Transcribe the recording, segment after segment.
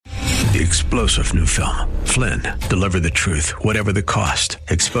The explosive new film, Flynn, deliver the truth, whatever the cost,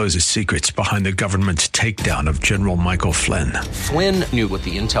 exposes secrets behind the government's takedown of General Michael Flynn. Flynn knew what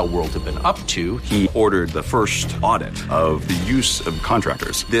the intel world had been up to. He ordered the first audit of the use of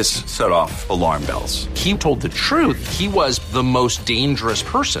contractors. This set off alarm bells. He told the truth. He was the most dangerous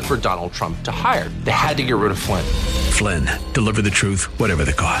person for Donald Trump to hire. They had to get rid of Flynn. Flynn, deliver the truth, whatever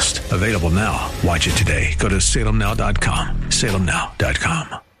the cost. Available now. Watch it today. Go to salemnow.com.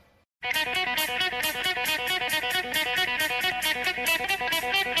 salemnow.com.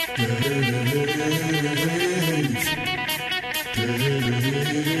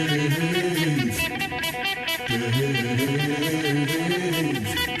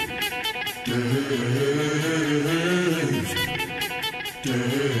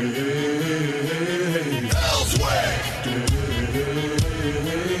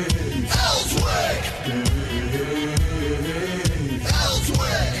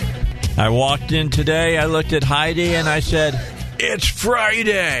 I walked in today, I looked at Heidi, and I said, "It's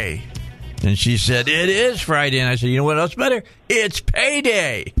Friday." And she said, "It is Friday." And I said, "You know what else better? It's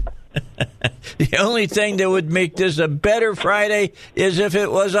payday." The only thing that would make this a better Friday is if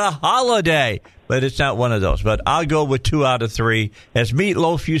it was a holiday. But it's not one of those. But I'll go with 2 out of 3. As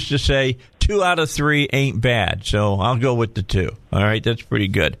Meatloaf used to say, 2 out of 3 ain't bad. So I'll go with the 2. All right, that's pretty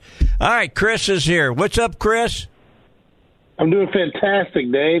good. All right, Chris is here. What's up, Chris? I'm doing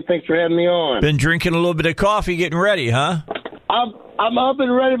fantastic, Dave. Thanks for having me on. Been drinking a little bit of coffee, getting ready, huh? I'm up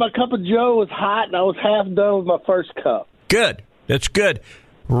and ready. My cup of joe was hot, and I was half done with my first cup. Good. That's good.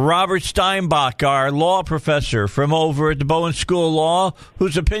 Robert Steinbach, our law professor from over at the Bowen School of Law,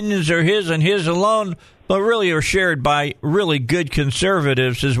 whose opinions are his and his alone, but really are shared by really good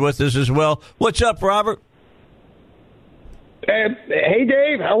conservatives, is with us as well. What's up, Robert? Hey,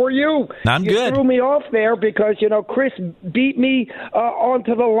 Dave, how are you? I'm good. You threw me off there because, Chris beat me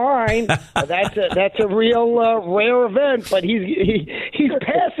onto the line. That's a real rare event, but he's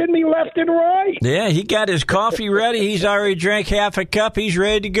passing me left and right. Yeah, he got his coffee ready. He's already drank half a cup. He's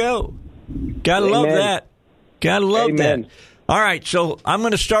ready to go. Gotta love that. Gotta love that. All right, so I'm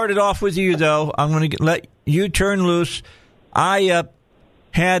going to start it off with you, though. I'm going to let you turn loose. I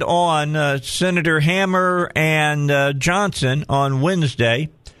had on Senator Hammer and Johnson on Wednesday,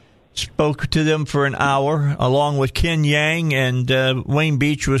 spoke to them for an hour, along with Ken Yang, and Wayne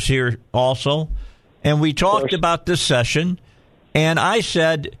Beach was here also. And we talked about this session, and I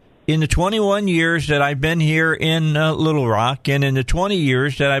said, in the 21 years that I've been here in Little Rock, and in the 20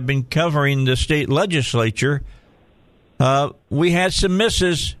 years that I've been covering the state legislature, we had some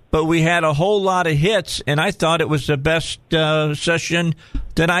misses, but we had a whole lot of hits, and I thought it was the best session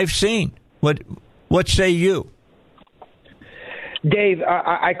that I've seen. What say you? Dave,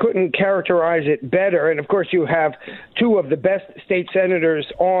 I couldn't characterize it better. And, of course, you have 2 of the best state senators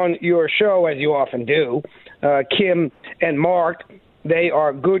on your show, as you often do, Kim and Mark. They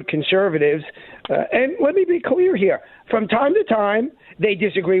are good conservatives. And let me be clear here. From time to time, they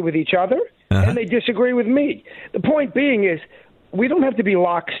disagree with each other, and they disagree with me. The point being is we don't have to be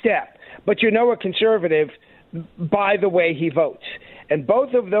lockstep, but you know a conservative by the way he votes. And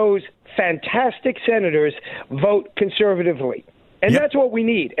both of those fantastic senators vote conservatively. And that's what we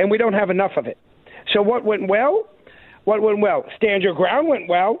need, and we don't have enough of it. So what went well? What went well? Stand Your Ground went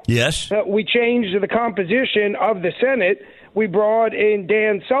well. Yes. We changed the composition of the Senate. We brought in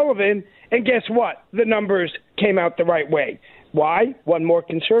Dan Sullivan, and guess what? The numbers came out the right way. Why? One more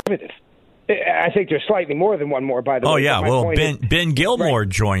conservative. I think there's slightly more than one more, by the way. Oh, yeah. Well, Ben Gilmore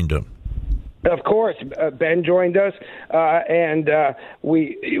joined him. Of course, Ben joined us, and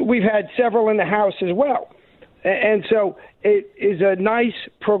we've had several in the House as well. And so it is a nice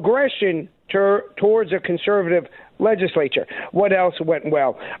progression towards a conservative legislature. What else went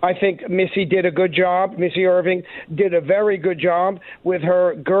well? I think Missy did a good job. Missy Irving did a very good job with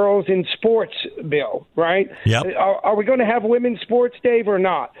her girls in sports bill, right? Yep. Are we going to have women's sports, Dave, or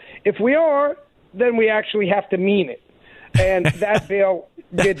not? If we are, then we actually have to mean it. And that bill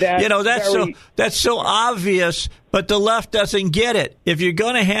did that. That's so obvious, but the left doesn't get it. If you're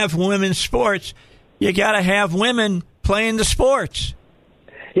going to have women's sports, you got to have women playing the sports.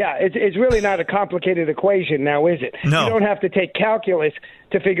 Yeah, it's really not a complicated equation now, is it? No. You don't have to take calculus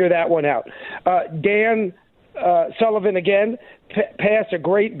to figure that one out. Dan Sullivan, again, passed a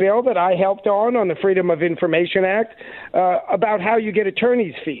great bill that I helped on the Freedom of Information Act, about how you get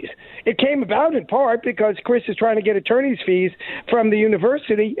attorney's fees. It came about in part because Chris is trying to get attorney's fees from the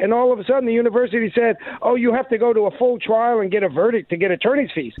university, and all of a sudden the university said, oh, you have to go to a full trial and get a verdict to get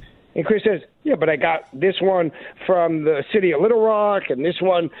attorney's fees. And Chris says, yeah, but I got this one from the city of Little Rock and this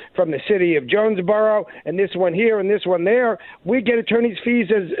one from the city of Jonesboro and this one here and this one there. We get attorneys' fees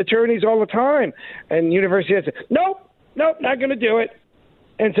as attorneys all the time. And university says, nope, not going to do it.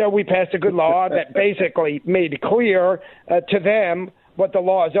 And so we passed a good law that basically made it clear to them what the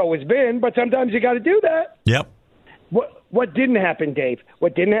law has always been. But sometimes you got to do that. Yep. What didn't happen, Dave?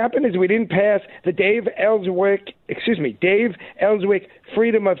 What didn't happen is we didn't pass the Dave Elswick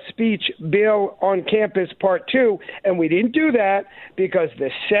Freedom of Speech Bill on Campus Part 2, and we didn't do that because the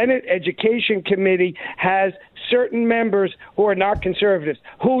Senate Education Committee has certain members who are not conservatives.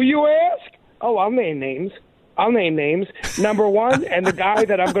 Who, you ask? Oh, I'll name names. Number one, and the guy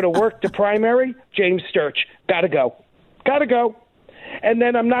that I'm going to work the primary, James Sturch. Gotta go. And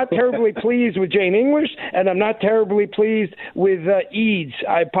then I'm not terribly pleased with Jane English, and I'm not terribly pleased with Eads.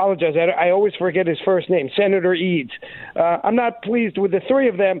 I apologize. I always forget his first name, Senator Eads. I'm not pleased with the three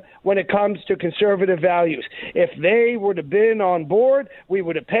of them when it comes to conservative values. If they would have been on board, we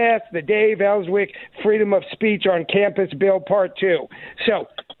would have passed the Dave Elswick Freedom of Speech on Campus Bill Part 2. So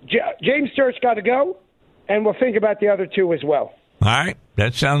James Sturch got to go, and we'll think about the other two as well. All right.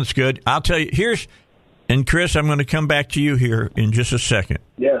 That sounds good. I'll tell you, and Chris, I'm going to come back to you here in just a second.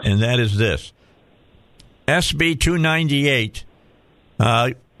 Yes. And that is this. SB 298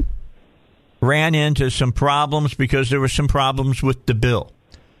 ran into some problems because there were some problems with the bill.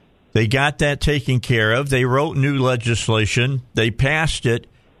 They got that taken care of. They wrote new legislation. They passed it.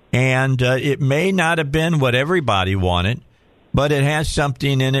 And it may not have been what everybody wanted, but it has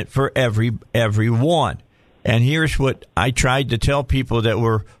something in it for everyone. And here's what I tried to tell people that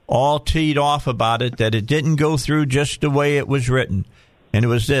were all teed off about it, that it didn't go through just the way it was written. And it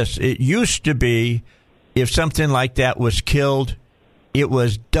was this. It used to be if something like that was killed, it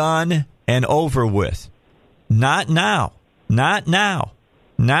was done and over with. Not now.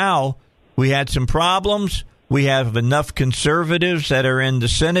 Now we had some problems. We have enough conservatives that are in the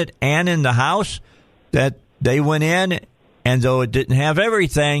Senate and in the House that they went in, and though it didn't have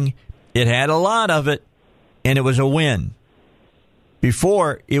everything, it had a lot of it. And it was a win.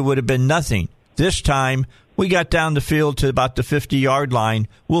 Before, it would have been nothing. This time, we got down the field to about the 50-yard line.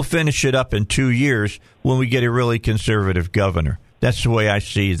 We'll finish it up in 2 years when we get a really conservative governor. That's the way I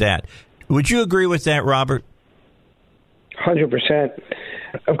see that. Would you agree with that, Robert? 100%.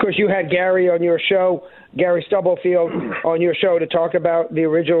 Of course, you had Gary on your show, Gary Stubblefield, on your show to talk about the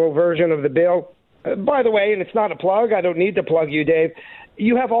original version of the bill. By the way, and it's not a plug, I don't need to plug you, Dave,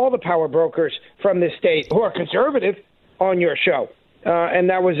 you have all the power brokers from this state who are conservative on your show. And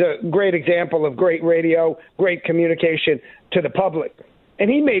that was a great example of great radio, great communication to the public. And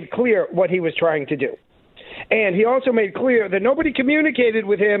he made clear what he was trying to do. And he also made clear that nobody communicated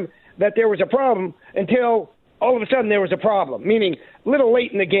with him that there was a problem until all of a sudden there was a problem, meaning a little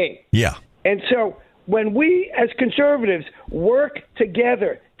late in the game. Yeah. And so when we as conservatives work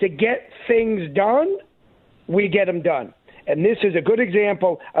together to get things done, we get them done. And this is a good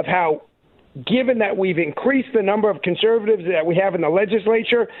example of how, given that we've increased the number of conservatives that we have in the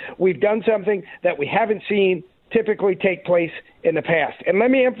legislature, we've done something that we haven't seen typically take place in the past. And let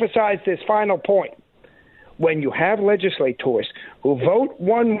me emphasize this final point. When you have legislators who vote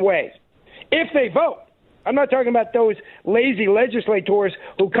one way, if they vote, I'm not talking about those lazy legislators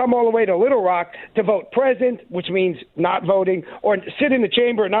who come all the way to Little Rock to vote present, which means not voting, or sit in the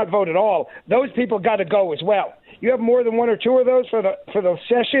chamber and not vote at all. Those people got to go as well. You have more than one or two of those for the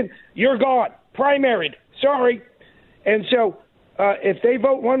session, you're gone. Primaried. Sorry. And so if they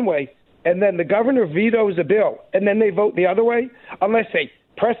vote one way and then the governor vetoes the bill and then they vote the other way, unless they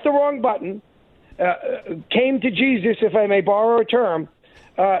press the wrong button, came to Jesus, if I may borrow a term,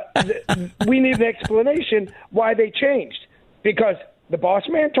 we need an explanation why they changed. Because the boss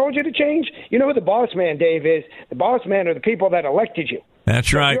man told you to change? You know who the boss man, Dave, is? The boss man are the people that elected you.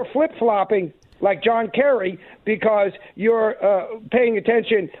 That's right. You're flip-flopping like John Kerry because you're paying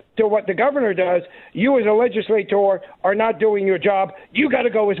attention to what the governor does. You as a legislator are not doing your job. You got to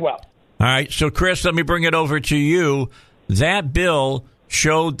go as well. All right. So, Chris, let me bring it over to you. That bill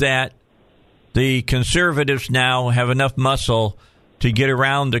showed that the conservatives now have enough muscle to get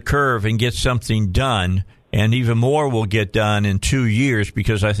around the curve and get something done. And even more will get done in 2 years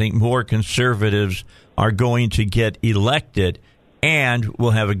because I think more conservatives are going to get elected, and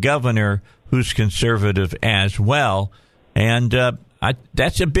we'll have a governor who's conservative as well. And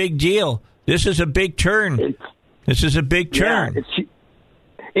that's a big deal. This is a big turn. Yeah,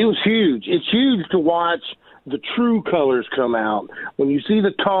 it was huge. It's huge to watch the true colors come out. When you see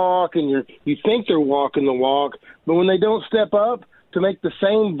the talk and you think they're walking the walk, but when they don't step up to make the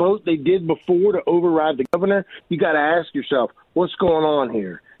same vote they did before to override the governor, you got to ask yourself, what's going on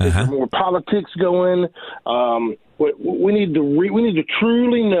here? Is there more politics going? We need to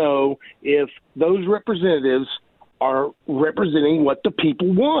truly know if those representatives are representing what the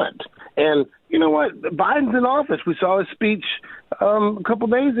people want. And you know what? Biden's in office. We saw his speech a couple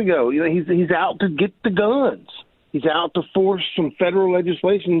days ago. You know, he's out to get the guns. He's out to force some federal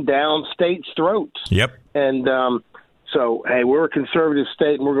legislation down states' throats. Yep. And so, hey, we're a conservative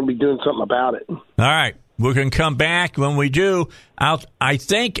state, and we're going to be doing something about it. All right. We're going to come back. When we do, I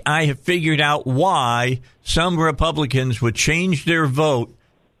think I have figured out why some Republicans would change their vote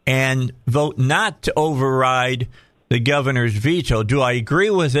and vote not to override the governor's veto. Do I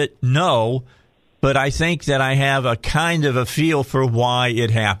agree with it? No. But I think that I have a kind of a feel for why it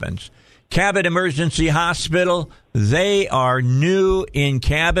happens. Cabot Emergency Hospital, they are new in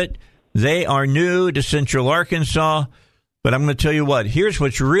Cabot. They are new to Central Arkansas. But I'm going to tell you what, here's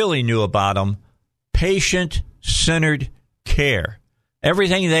what's really new about them. Patient-centered care.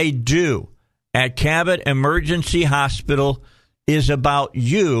 Everything they do at Cabot Emergency Hospital is about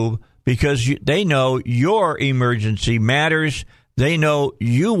you because they know your emergency matters. They know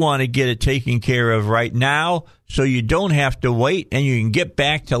you want to get it taken care of right now so you don't have to wait and you can get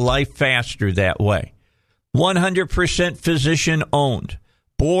back to life faster that way. 100% physician-owned.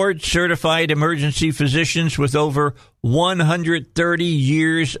 Board-certified emergency physicians with over 130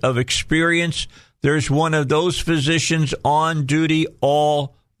 years of experience. There's one of those physicians on duty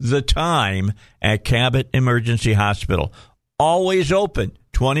all the time at Cabot Emergency Hospital. Always open,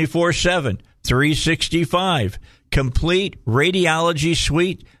 24/7, 365. Complete radiology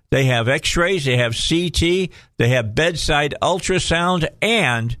suite. They have x-rays, they have CT, they have bedside ultrasound,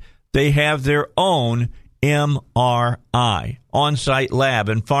 and they have their own MRI, on-site lab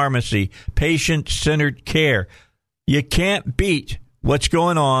and pharmacy, patient-centered care. You can't beat what's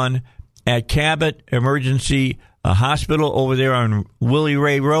going on at Cabot Emergency Hospital over there on Willie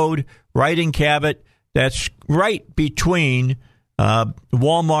Ray Road, right in Cabot. That's right between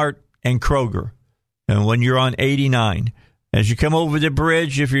Walmart and Kroger. And when you're on 89, as you come over the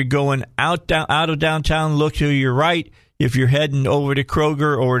bridge, if you're going out of downtown, look to your right. If you're heading over to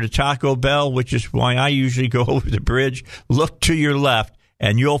Kroger or to Taco Bell, which is why I usually go over the bridge, look to your left,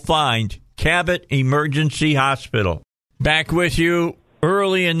 and you'll find Cabot Emergency Hospital. Back with you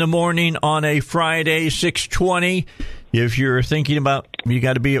early in the morning on a Friday, 6:20. If you're thinking about you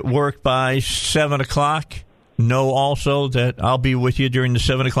got to be at work by 7 o'clock, know also that I'll be with you during the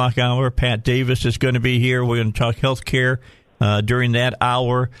 7 o'clock hour. Pat Davis is going to be here. We're going to talk health care during that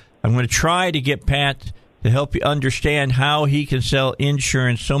hour. I'm going to try to get Pat to help you understand how he can sell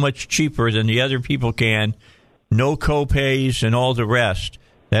insurance so much cheaper than the other people can. No co-pays and all the rest.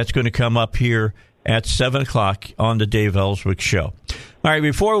 That's going to come up here at 7 o'clock on the Dave Elswick Show. All right,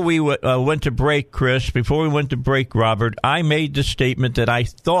 before we went to break, Chris, before we went to break, Robert, I made the statement that I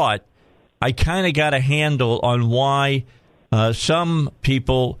thought I kind of got a handle on why some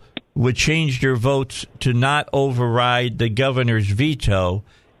people would change their votes to not override the governor's veto.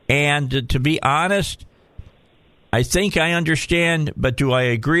 And to be honest, I think I understand, but do I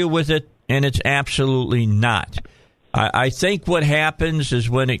agree with it? And it's absolutely not. I think what happens is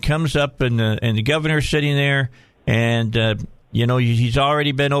when it comes up and the governor's sitting there and, he's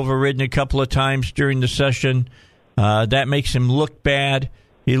already been overridden a couple of times during the session, that makes him look bad.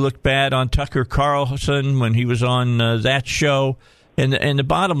 He looked bad on Tucker Carlson when he was on that show. And the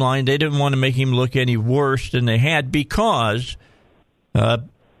bottom line, they didn't want to make him look any worse than they had because, good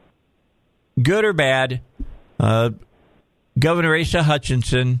or bad, Governor Asa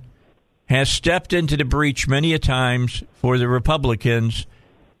Hutchinson has stepped into the breach many a times for the Republicans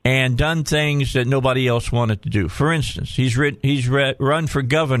and done things that nobody else wanted to do. For instance, he's run for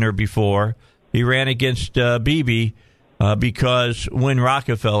governor before. He ran against Beebe because Win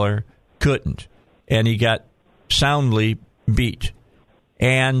Rockefeller couldn't, and he got soundly beat.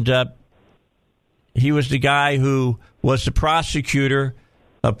 And he was the guy who was the prosecutor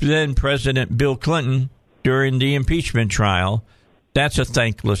of then President Bill Clinton during the impeachment trial. That's a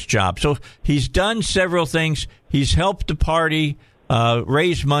thankless job. So he's done several things. He's helped the party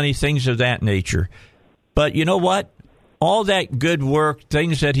raise money, things of that nature. But you know what? All that good work,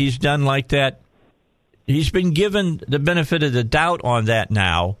 things that he's done like that, he's been given the benefit of the doubt on that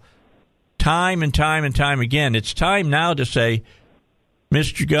now, time and time and time again. It's time now to say,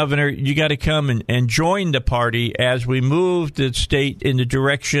 Mr. Governor, you got to come and join the party as we move the state in the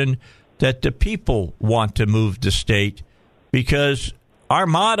direction that the people want to move the state, because our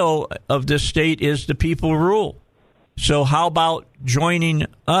motto of this state is the people rule. So how about joining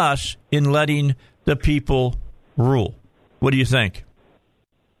us in letting the people rule? What do you think?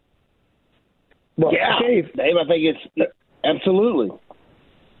 Well, yeah, Dave, I think Absolutely.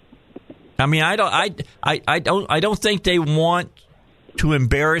 I mean, I don't think they want to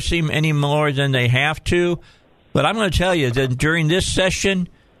embarrass him any more than they have to. But I'm going to tell you that during this session,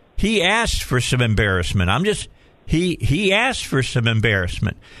 he asked for some embarrassment. He asked for some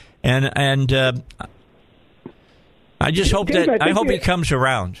embarrassment, and I just hope he comes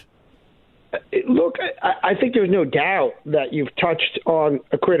around. Look, I think there's no doubt that you've touched on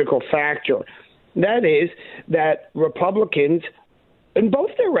a critical factor. That is that Republicans in both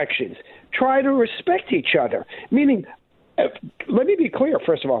directions try to respect each other. Meaning, let me be clear,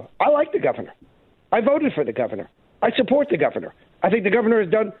 first of all, I like the governor. I voted for the governor. I support the governor. I think the governor has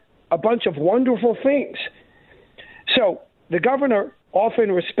done a bunch of wonderful things. So the governor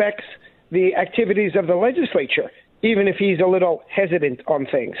often respects the activities of the legislature, even if he's a little hesitant on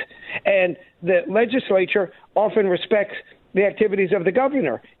things. And the legislature often respects the activities of the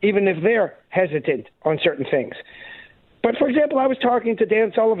governor, even if they're hesitant on certain things. But, for example, I was talking to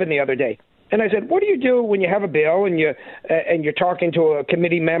Dan Sullivan the other day, and I said, what do you do when you have a bill and you're talking to a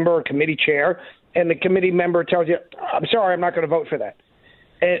committee member or committee chair, and the committee member tells you, I'm sorry, I'm not going to vote for that?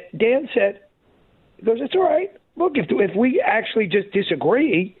 And Dan said, he goes, it's all right. Look, if we actually just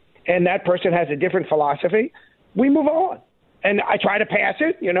disagree and that person has a different philosophy, we move on. And I try to pass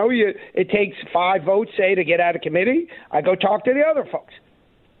it. It takes 5 votes, say, to get out of committee. I go talk to the other folks.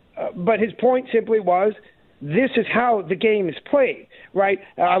 But his point simply was, this is how the game is played, right?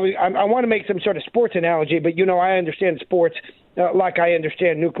 I want to make some sort of sports analogy, but, I understand sports like I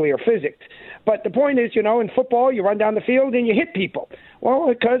understand nuclear physics. But the point is, in football, you run down the field and you hit people. Well,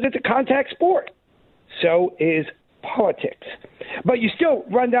 because it's a contact sport. So is politics. But you still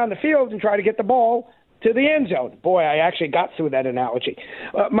run down the field and try to get the ball to the end zone. Boy, I actually got through that analogy.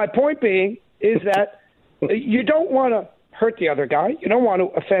 My point being is that you don't want to hurt the other guy. You don't want to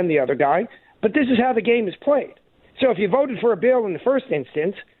offend the other guy. But this is how the game is played. So if you voted for a bill in the first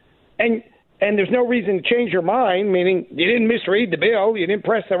instance and there's no reason to change your mind, meaning you didn't misread the bill, you didn't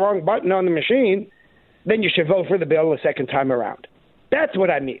press the wrong button on the machine, then you should vote for the bill the second time around. That's what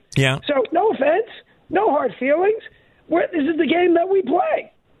I mean. Yeah. So no offense, no hard feelings. This is the game that we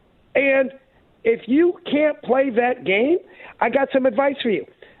play. And if you can't play that game, I got some advice for you.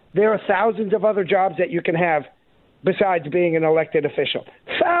 There are thousands of other jobs that you can have besides being an elected official.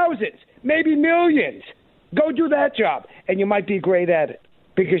 Thousands, maybe millions. Go do that job, and you might be great at it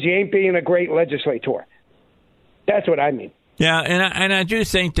because you ain't being a great legislator. That's what I mean. Yeah, and I do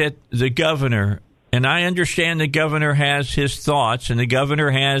think that the governor, and I understand the governor has his thoughts and the governor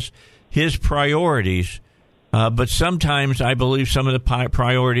has his priorities, but sometimes I believe some of the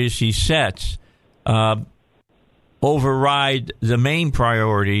priorities he sets override the main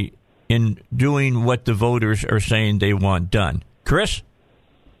priority in doing what the voters are saying they want done. Chris?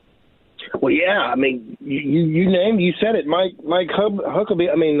 Well, yeah, I mean, you said it, Mike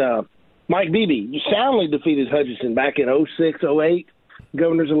Huckabee. Mike Beebe soundly defeated Hutchinson back in 2006-08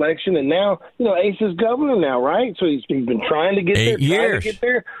 governor's election, and now Ace is governor now, right? So he's been trying to get 8 years.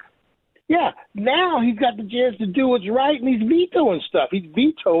 Yeah, now he's got the chance to do what's right, and he's vetoing stuff. He's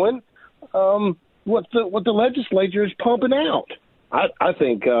vetoing what the legislature is pumping out. I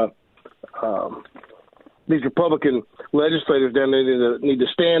think these Republican legislators down there need to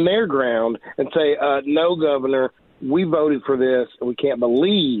stand their ground and say, no, Governor, we voted for this, and we can't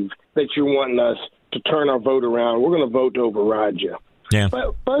believe that you're wanting us to turn our vote around. We're going to vote to override you. Yeah.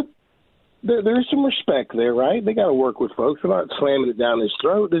 But there's some respect there, right? They got to work with folks. They're not slamming it down his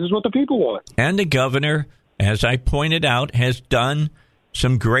throat. This is what the people want. And the governor, as I pointed out, has done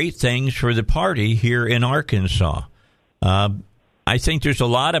some great things for the party here in Arkansas. I think there's a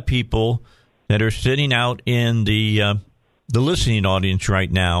lot of people that are sitting out in the listening audience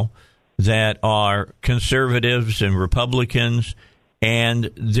right now that are conservatives and Republicans, and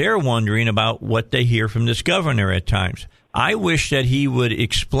they're wondering about what they hear from this governor at times. I wish that he would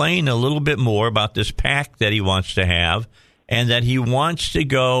explain a little bit more about this pact that he wants to have and that he wants to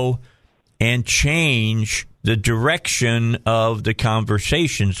go and change the direction of the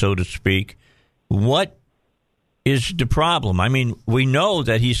conversation, so to speak. What is the problem? I mean, we know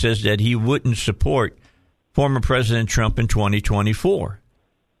that he says that he wouldn't support former President Trump in 2024.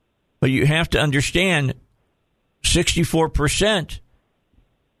 But you have to understand 64%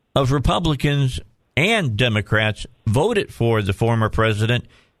 of Republicans and Democrats voted for the former president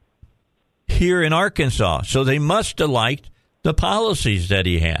here in Arkansas. So they must have liked the policies that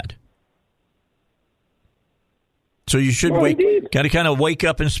he had. So you should got to kind of wake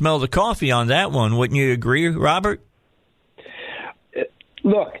up and smell the coffee on that one. Wouldn't you agree, Robert?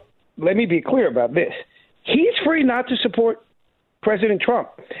 Look, let me be clear about this. He's free not to support President Trump.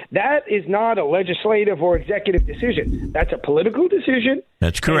 That is not a legislative or executive decision. That's a political decision.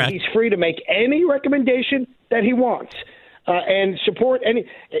 That's correct. And he's free to make any recommendation that he wants and support any.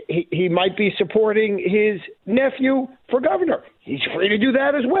 He might be supporting his nephew for governor. He's free to do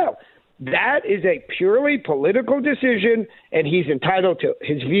that as well. That is a purely political decision, and he's entitled to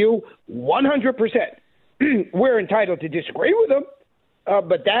his view 100%. We're entitled to disagree with him,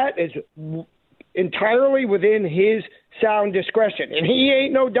 but that is entirely within his sound discretion. And he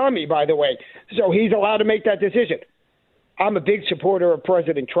ain't no dummy, by the way, so he's allowed to make that decision. I'm a big supporter of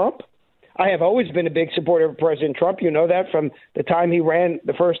President Trump. I have always been a big supporter of President Trump. You know that from the time he ran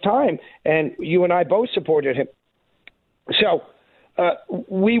the first time, and you and I both supported him. So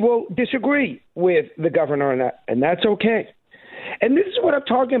we will disagree with the governor on that, and that's okay. And this is what I'm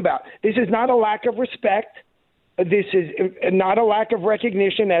talking about. This is not a lack of respect. This is not a lack of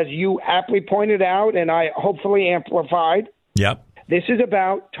recognition, as you aptly pointed out, and I hopefully amplified. Yep. This is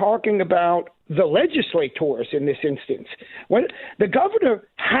about talking about the legislators in this instance. When the governor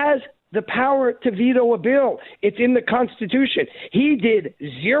has the power to veto a bill, it's in the Constitution. He did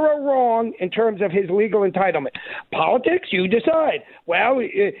zero wrong in terms of his legal entitlement. Politics, you decide. Well,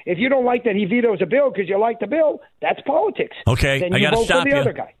 if you don't like that he vetoes a bill because you like the bill, that's politics. Okay, then I got to stop you.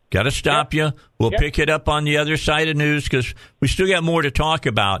 Other guy. Got to stop you. We'll pick it up on the other side of news because we still got more to talk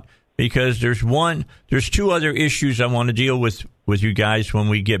about. Because there's two other issues I want to deal with you guys when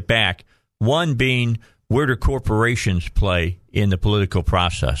we get back. One being, where do corporations play in the political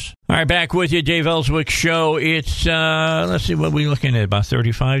process? All right, back with you, Dave Elswick Show. It's, let's see, what are we looking at, about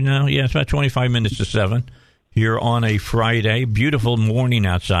 35 now? Yeah, it's about 25 minutes to 7 here on a Friday. Beautiful morning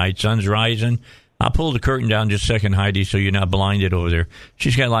outside, sun's rising. I'll pull the curtain down just a second, Heidi, so you're not blinded over there.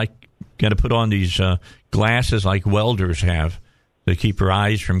 She's got to put on these glasses like welders have to keep her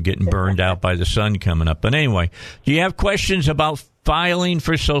eyes from getting burned out by the sun coming up. But anyway, do you have questions about filing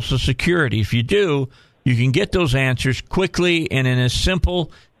for Social Security? If you do, you can get those answers quickly and in a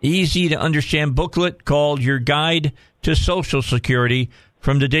simple, easy-to-understand booklet called Your Guide to Social Security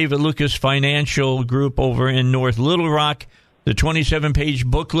from the David Lucas Financial Group over in North Little Rock. The 27-page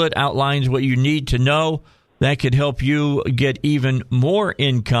booklet outlines what you need to know that could help you get even more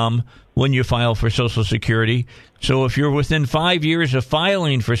income when you file for Social Security. So if you're within 5 years of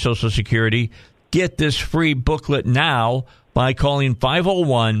filing for Social Security, get this free booklet now by calling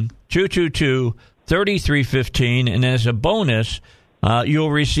 501-222-3315. And as a bonus,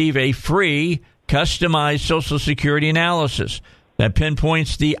 you'll receive a free customized Social Security analysis that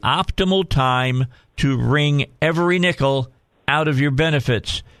pinpoints the optimal time to wring every nickel out of your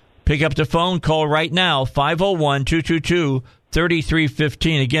benefits. Pick up the phone, call right now,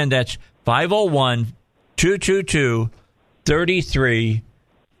 501-222-3315. Again, that's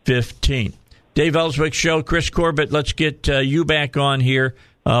 501-222-3315. Dave Elswick Show, Chris Corbett, let's get you back on here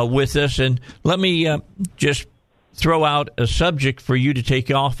with us. And let me just throw out a subject for you to take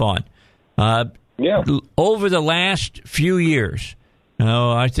off on. Over the last few years,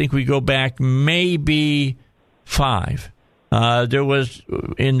 I think we go back maybe 5. There was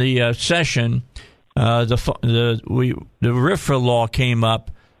in the session the RFRA law came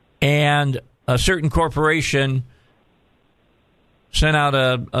up, and a certain corporation sent out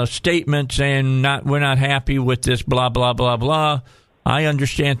a statement saying we're not happy with this, blah blah blah blah. I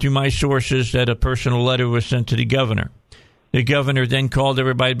understand through my sources that a personal letter was sent to the governor. The governor then called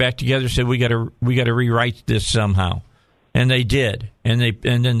everybody back together and said we got to rewrite this somehow, and they did, and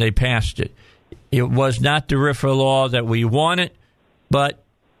then they passed it. It was not the RFRA law that we wanted, but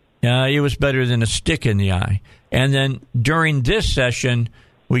it was better than a stick in the eye. And then during this session,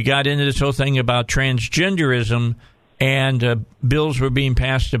 we got into this whole thing about transgenderism, and bills were being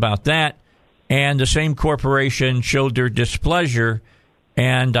passed about that. And the same corporation showed their displeasure,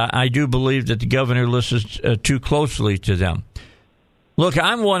 and I do believe that the governor listens too closely to them. Look,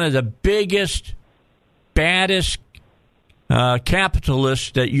 I'm one of the biggest, baddest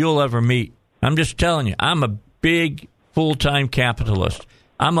capitalists that you'll ever meet. I'm just telling you, I'm a big, full-time capitalist.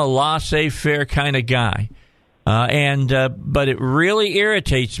 I'm a laissez-faire kind of guy. But it really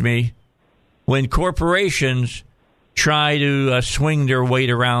irritates me when corporations try to swing their weight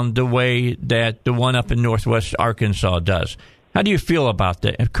around the way that the one up in Northwest Arkansas does. How do you feel about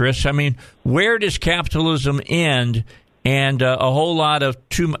that, Chris? I mean, where does capitalism end and a whole lot of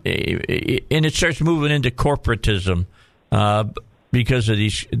and it starts moving into corporatism because of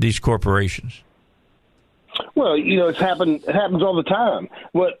these corporations? Well, it happens all the time.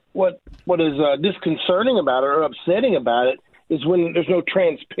 What is disconcerting about it or upsetting about it is when there's no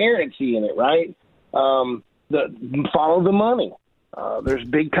transparency in it, right? Follow the money. There's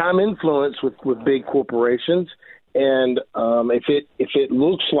big time influence with big corporations, And if it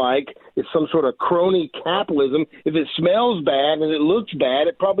looks like it's some sort of crony capitalism, if it smells bad and it looks bad,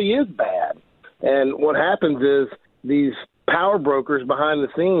 it probably is bad. And what happens is these power brokers behind the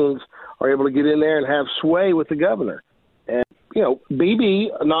scenes are able to get in there and have sway with the governor. And, BB,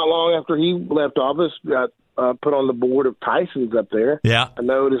 not long after he left office, got put on the board of Tyson's up there. Yeah. I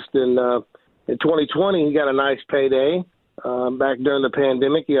noticed in 2020 he got a nice payday. Back during the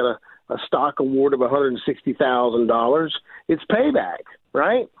pandemic, he got a stock award of $160,000. It's payback,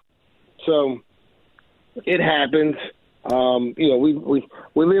 right? So it happens.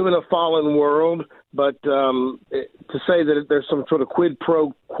 We live in a fallen world, but to say that there's some sort of quid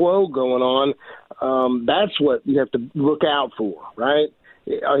pro quo going on, that's what you have to look out for, right?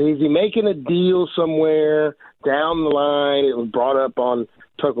 Is he making a deal somewhere down the line? It was brought up on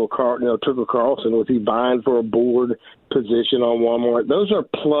Tucker Carlson. Was he vying for a board position on Walmart? Those are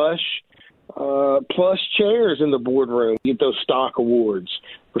plush chairs in the boardroom. You get those stock awards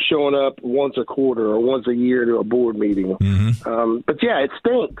for showing up once a quarter or once a year to a board meeting. Mm-hmm. But yeah, it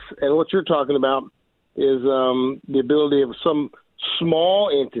stinks. And what you're talking about is the ability of some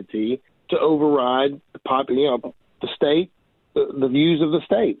small entity to override the state, the views of the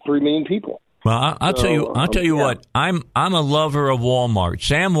state, 3 million people. Well, I'll tell you what. I'm a lover of Walmart.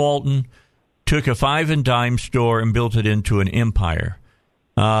 Sam Walton took a 5 and dime store and built it into an empire.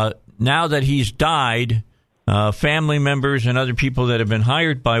 Now that he's died, family members and other people that have been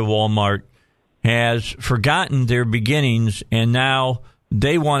hired by Walmart has forgotten their beginnings, and now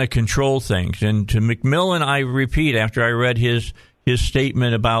they want to control things. And to McMillan, I repeat, after I read his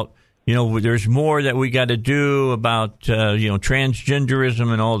statement about, there's more that we got to do about,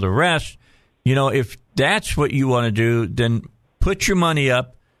 transgenderism and all the rest. If that's what you want to do, then put your money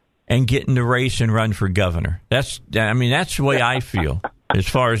up and get in the race and run for governor. That's the way I feel as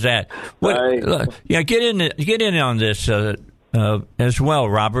far as that. Get in on this as well,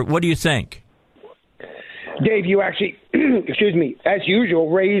 Robert. What do you think? Dave, you actually, excuse me, as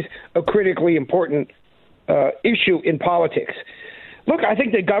usual, raise a critically important issue in politics. Look, I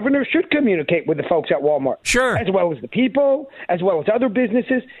think the governor should communicate with the folks at Walmart. Sure. As well as the people, as well as other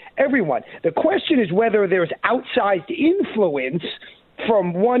businesses, everyone. The question is whether there's outsized influence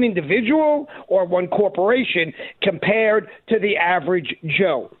from one individual or one corporation compared to the average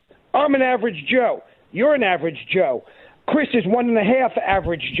Joe. I'm an average Joe. You're an average Joe. Chris is 1.5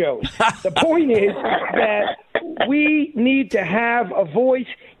 average Joes. The point is that we need to have a voice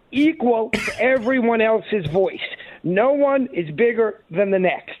equal to everyone else's voice. No one is bigger than the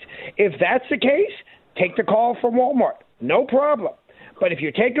next. If that's the case, take the call from Walmart. No problem. But if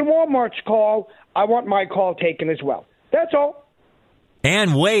you're taking Walmart's call, I want my call taken as well. That's all.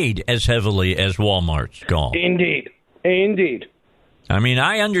 And weighed as heavily as Walmart's call. Indeed. I mean,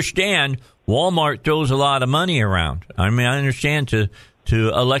 I understand Walmart throws a lot of money around. I understand to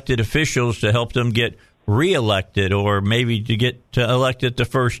elected officials to help them get reelected or maybe to get elected the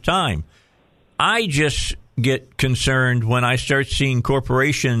first time. I just get concerned when I start seeing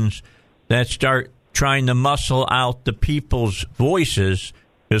corporations that start trying to muscle out the people's voices.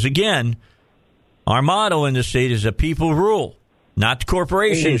 Because, again, our motto in the state is the people rule, not the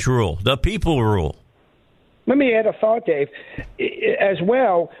corporations rule. The people rule. Let me add a thought, Dave, as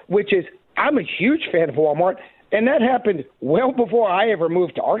well, which is I'm a huge fan of Walmart, and that happened well before I ever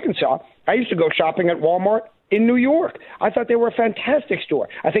moved to Arkansas. I used to go shopping at Walmart in New York. I thought they were a fantastic store.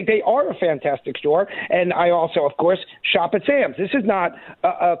 I think they are a fantastic store. And I also, of course, shop at Sam's. This is not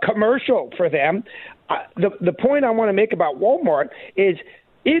a commercial for them. The point I want to make about Walmart is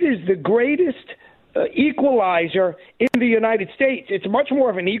it is the greatest equalizer in the United States. It's much more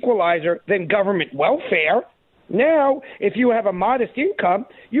of an equalizer than government welfare. Now, if you have a modest income,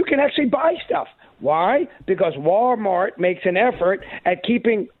 you can actually buy stuff. Why? Because Walmart makes an effort at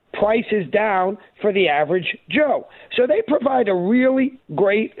keeping prices down for the average Joe. So they provide a really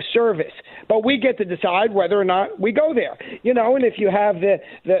great service. But we get to decide whether or not we go there. And if you have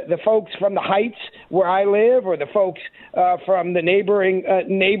the folks from the Heights where I live or the folks from the neighboring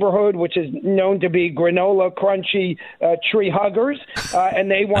neighborhood, which is known to be granola crunchy tree huggers,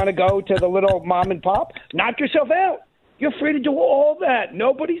 and they want to go to the little mom and pop, knock yourself out. You're free to do all that.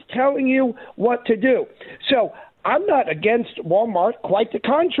 Nobody's telling you what to do. So I'm not against Walmart. Quite the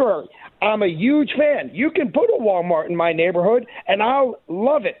contrary. I'm a huge fan. You can put a Walmart in my neighborhood, and I'll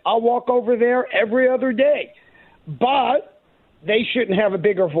love it. I'll walk over there every other day. But they shouldn't have a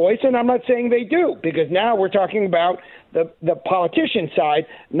bigger voice, and I'm not saying they do, because now we're talking about the politician side,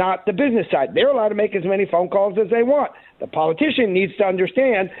 not the business side. They're allowed to make as many phone calls as they want. The politician needs to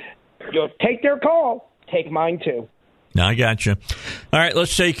understand, you'll take their call, take mine too. No, I got you. All right,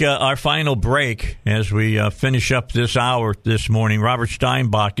 let's take our final break as we finish up this hour this morning. Robert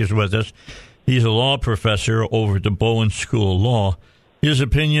Steinbach is with us. He's a law professor over at the Bowen School of Law. His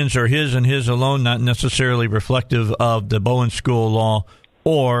opinions are his and his alone, not necessarily reflective of the Bowen School of Law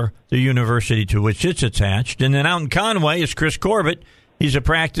or the university to which it's attached. And then out in Conway is Chris Corbett. He's a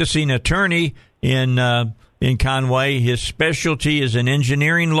practicing attorney in Conway. His specialty is in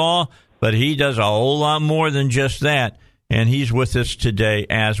engineering law, but he does a whole lot more than just that. And he's with us today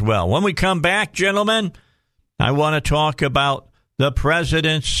as well. When we come back, gentlemen, I want to talk about the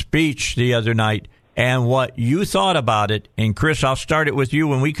president's speech the other night and what you thought about it. And, Chris, I'll start it with you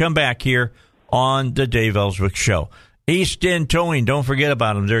when we come back here on the Dave Elswick Show. East End Towing, don't forget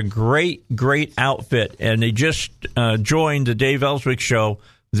about them. They're a great, great outfit. And they just joined the Dave Elswick Show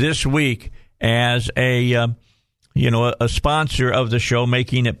this week as a sponsor of the show,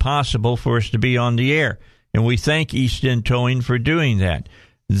 making it possible for us to be on the air. And we thank East End Towing for doing that.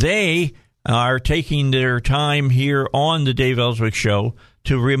 They are taking their time here on the Dave Elswick Show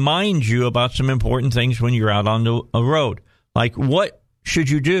to remind you about some important things when you're out on the road. Like, what should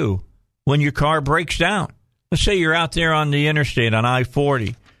you do when your car breaks down? Let's say you're out there on the interstate on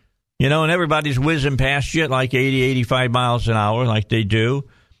I-40, and everybody's whizzing past you at like 80, 85 miles an hour like they do.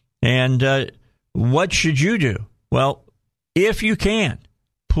 And what should you do? Well, if you can,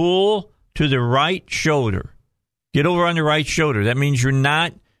 pull to the right shoulder. Get over on the right shoulder. That means you're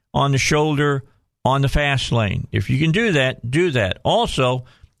not on the shoulder on the fast lane. If you can do that, do that. Also,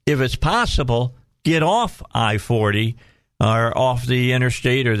 if it's possible, get off I-40 or off the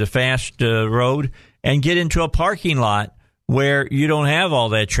interstate or the fast road and get into a parking lot where you don't have all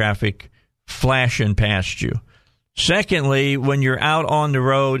that traffic flashing past you. Secondly, when you're out on the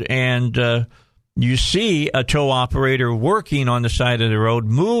road and you see a tow operator working on the side of the road,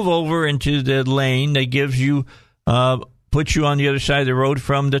 move over into the lane that gives you, puts you on the other side of the road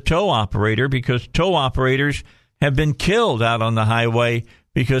from the tow operator, because tow operators have been killed out on the highway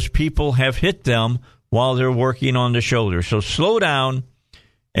because people have hit them while they're working on the shoulder. So slow down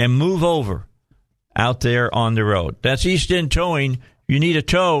and move over out there on the road. That's East End Towing. You need a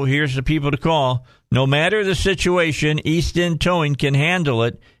tow, here's the people to call. No matter the situation, East End Towing can handle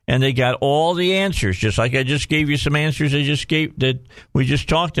it, and they got all the answers, just like I just gave you some answers that we just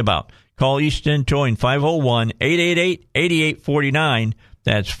talked about. Call East End Towing, 501-888-8849.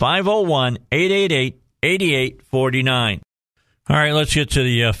 That's 501-888-8849. All right, let's get to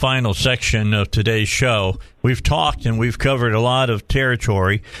the final section of today's show. We've talked and we've covered a lot of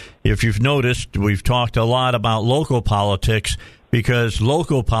territory. If you've noticed, we've talked a lot about local politics, because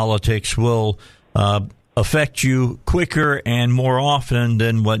local politics will affect you quicker and more often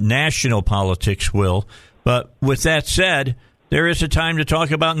than what national politics will. But with that said, there is a time to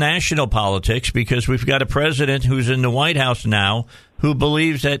talk about national politics, because we've got a president who's in the White House now who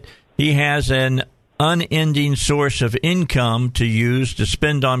believes that he has an unending source of income to use to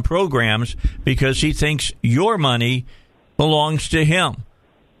spend on programs because he thinks your money belongs to him.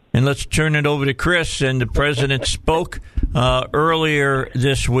 And let's turn it over to Chris. And the president spoke earlier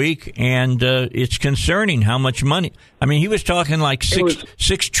this week, and it's concerning how much money. I mean, he was talking like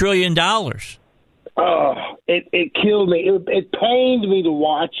 $6 trillion. Oh, it killed me. It pained me to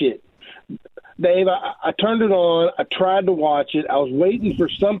watch it. Dave, I turned it on. I tried to watch it. I was waiting for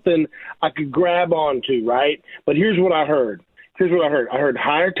something I could grab onto, right? But here's what I heard. I heard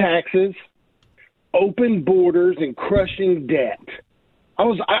higher taxes, open borders, and crushing debt.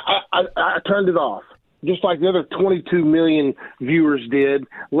 I turned it off, just like the other 22 million viewers did.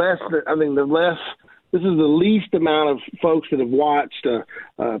 This is the least amount of folks that have watched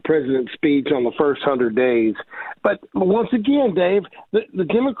President's speech on the first 100 days. But once again, Dave, the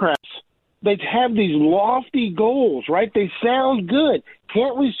Democrats, they have these lofty goals, right? They sound good.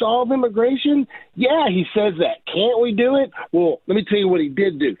 Can't we solve immigration? Yeah, he says that. Can't we do it? Well, let me tell you what he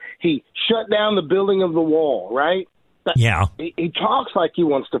did do. He shut down the building of the wall, right? Yeah. He talks like he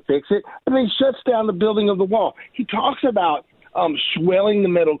wants to fix it, and then he shuts down the building of the wall. He talks about swelling the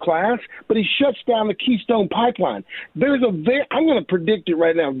middle class, but he shuts down the Keystone Pipeline. I'm going to predict it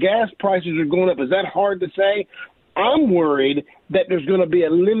right now. Gas prices are going up. Is that hard to say? I'm worried that there's going to be a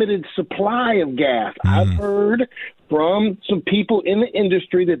limited supply of gas. I've heard from some people in the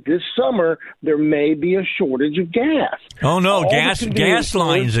industry that this summer there may be a shortage of gas. Oh, no, gas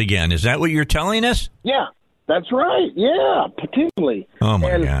lines again. Is that what you're telling us? Yeah. That's right. Yeah, potentially. Oh,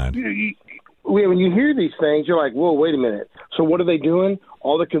 my God. When you hear these things, you're like, whoa, wait a minute. So what are they doing?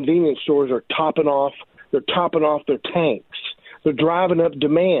 All the convenience stores are topping off. They're topping off their tanks. They're driving up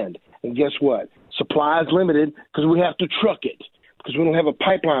demand. And guess what? Supply is limited because we have to truck it, because we don't have a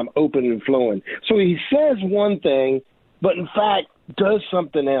pipeline open and flowing. So he says one thing, but in fact does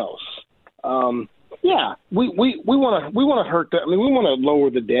something else. We want to hurt that. I mean, we want to lower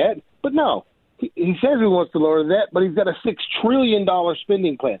the debt, but no. He says he wants to lower the debt, but he's got a $6 trillion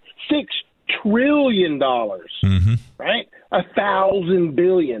spending plan. $6 trillion, right? 1,000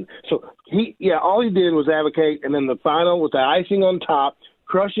 billion. So all he did was advocate, and then the final with the icing on top,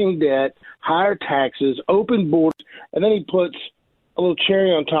 crushing debt, higher taxes, open borders, and then he puts a little cherry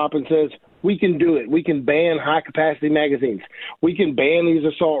on top and says, we can do it. We can ban high-capacity magazines. We can ban these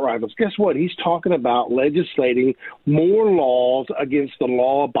assault rifles. Guess what? He's talking about legislating more laws against the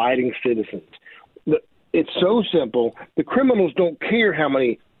law-abiding citizens. It's so simple. The criminals don't care how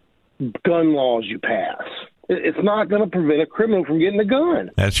many gun laws you pass. It's not going to prevent a criminal from getting a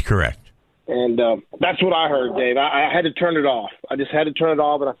gun. That's correct. And that's what I heard, Dave. I had to turn it off. I just had to turn it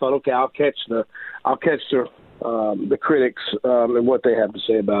off, and I thought, okay, I'll catch the critics and what they have to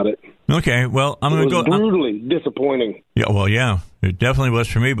say about it. Okay, well, I'm going to go. Brutally disappointing. Yeah, it definitely was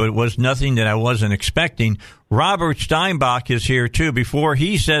for me, but it was nothing that I wasn't expecting. Robert Steinbach is here too. Before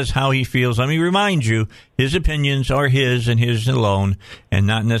he says how he feels, let me remind you, his opinions are his and his alone, and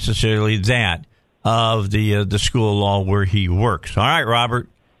not necessarily that of the school of law where he works. All right, Robert.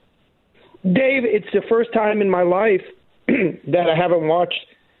 Dave, it's the first time in my life that I haven't watched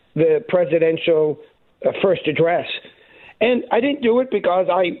the presidential first address. And I didn't do it because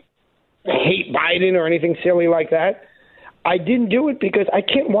I hate Biden or anything silly like that. I didn't do it because I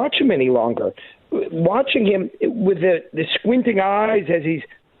can't watch him any longer. Watching him with the squinting eyes as he's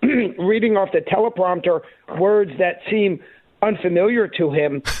reading off the teleprompter words that seem unfamiliar to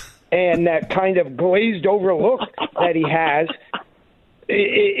him and that kind of glazed over look that he has,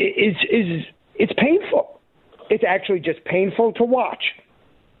 it's painful. It's actually just painful to watch.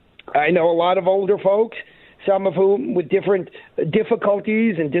 I know a lot of older folks, some of whom with different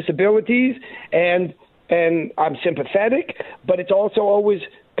difficulties and disabilities, and I'm sympathetic, but it's also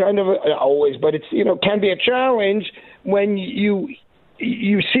but it's, can be a challenge when you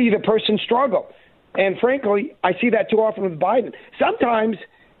see the person struggle. And frankly, I see that too often with Biden. Sometimes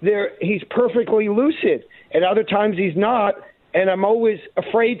he's perfectly lucid, and other times he's not, and I'm always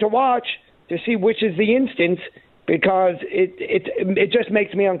afraid to watch to see which is the instance, because it just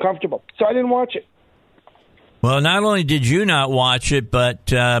makes me uncomfortable. So I didn't watch it. Well, not only did you not watch it,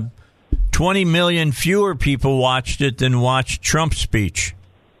 but 20 million fewer people watched it than watched Trump's speech.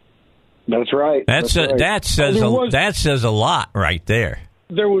 That's right. That says a lot right there.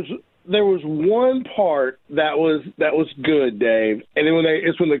 There was one part that was good, Dave, and then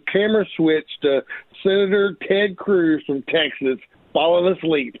it's when the camera switched to Senator Ted Cruz from Texas falling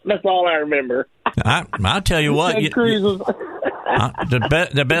asleep. That's all I remember. I'll tell you what. The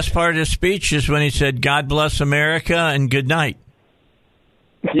best part of his speech is when he said, "God bless America" and "Good night."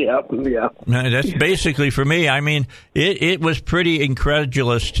 Yeah. That's basically for me. I mean, it was pretty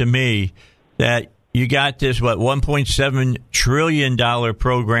incredulous to me that you got this, $1.7 trillion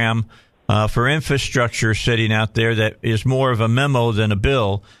program for infrastructure sitting out there that is more of a memo than a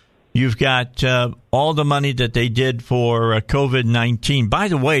bill. You've got all the money that they did for COVID-19. By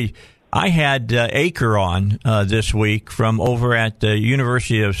the way, I had Aker on this week from over at the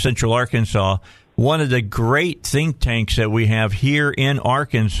University of Central Arkansas, one of the great think tanks that we have here in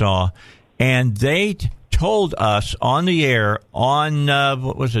Arkansas, and they told us on the air on,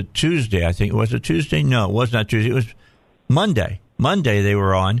 what was it, Tuesday, I think. Was it Tuesday? No, it was not Tuesday. It was Monday. Monday they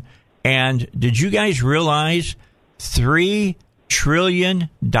were on. And did you guys realize $3 trillion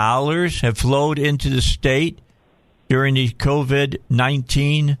have flowed into the state during the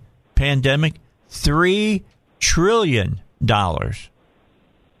COVID-19 pandemic? $3 trillion.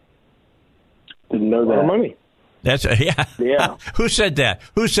 Didn't know that. Money. That's yeah. Who said that?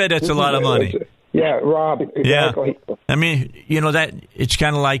 Who said that's a lot of money? Yeah, Rob. Exactly. Yeah. I mean, that it's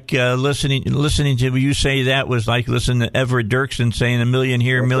kind of like listening to you say that was like listening to Everett Dirksen saying $1 million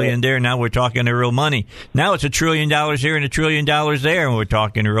here, $1 million there. Now we're talking to real money. Now it's $1 trillion here and $1 trillion there, and we're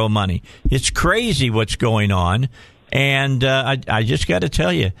talking to real money. It's crazy what's going on, and I just got to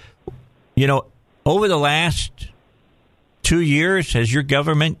tell you, over the last 2 years, has your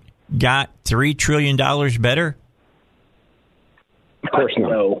government got $3 trillion better? Of course not.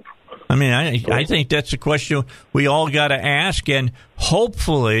 No. I mean, I think that's a question we all got to ask, and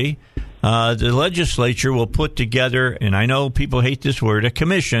hopefully the legislature will put together, and I know people hate this word, a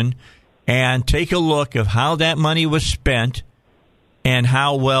commission, and take a look of how that money was spent and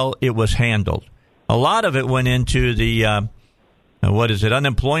how well it was handled. A lot of it went into the,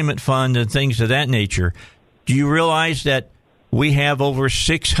 unemployment fund and things of that nature. Do you realize that we have over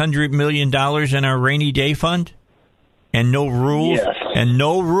 $600 million in our rainy day fund? And no rules, yes. and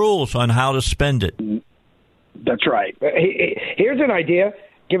no rules on how to spend it. That's right. Here's an idea.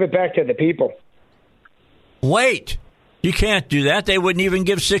 Give it back to the people. Wait. You can't do that. They wouldn't even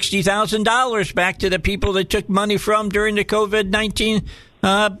give $60,000 back to the people they took money from during the COVID-19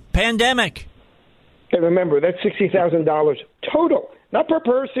 pandemic. And remember, that's $60,000 total, not per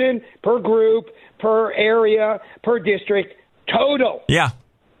person, per group, per area, per district, total. Yeah.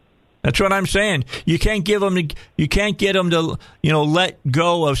 That's what I'm saying. You can't get them to, let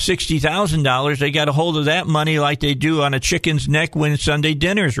go of $60,000. They got a hold of that money like they do on a chicken's neck when Sunday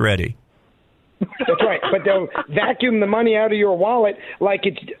dinner's ready. That's right. But they'll vacuum the money out of your wallet like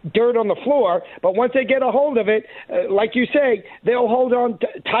it's dirt on the floor. But once they get a hold of it, like you say, they'll hold on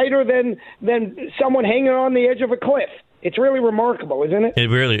tighter than someone hanging on the edge of a cliff. It's really remarkable, isn't it? It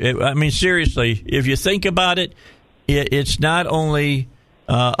really. Seriously, if you think about it, it's not only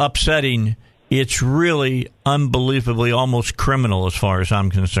upsetting, it's really unbelievably almost criminal as far as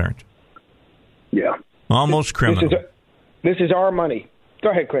I'm concerned. Yeah. Almost criminal. This is our money. Go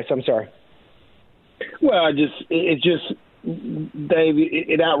ahead, Chris. I'm sorry. Well,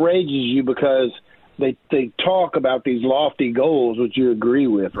 it outrages you because they talk about these lofty goals, which you agree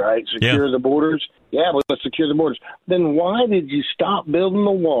with, right? Secure the borders. Yeah, but let's secure the borders. Then why did you stop building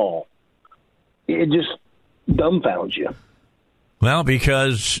the wall? It just dumbfounds you. Well,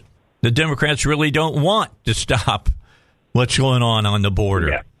 because the Democrats really don't want to stop what's going on the border.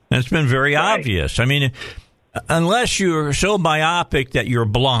 Yeah. And it's been very obvious. Unless you're so myopic that you're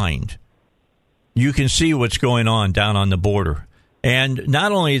blind, you can see what's going on down on the border. And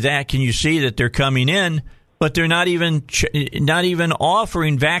not only that, can you see that they're coming in, but they're not even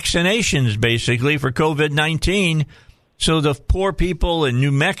offering vaccinations, basically, for COVID-19. So the poor people in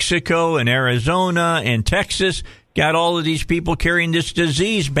New Mexico and Arizona and Texas got all of these people carrying this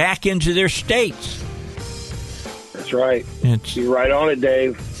disease back into their states. That's right. You're right on it,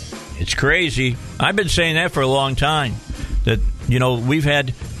 Dave. It's crazy. I've been saying that for a long time, that, we've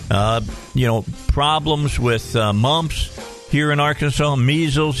had problems with mumps here in Arkansas,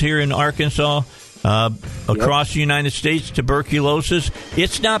 measles here in Arkansas, across the United States, tuberculosis.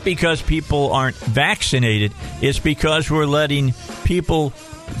 It's not because people aren't vaccinated. It's because we're letting people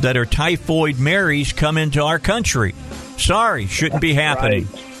that are typhoid Marys come into our country. Sorry, shouldn't be happening.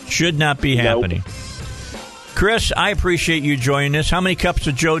 Right. Should not be happening. Chris, I appreciate you joining us. How many cups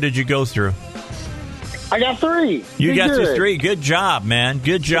of Joe did you go through? I got 3. You got the 3. Good job, man.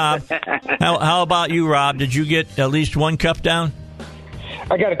 Good job. How about you, Rob? Did you get at least 1 cup down?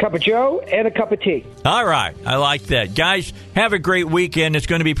 I got a cup of Joe and a cup of tea. All right. I like that. Guys, have a great weekend. It's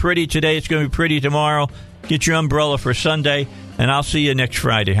going to be pretty today. It's going to be pretty tomorrow. Get your umbrella for Sunday, and I'll see you next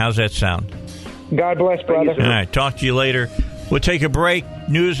Friday. How's that sound? God bless, brother. All right. Talk to you later. We'll take a break.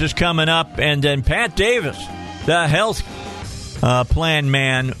 News is coming up, and then Pat Davis, the health plan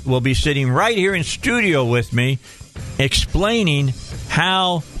man, will be sitting right here in studio with me explaining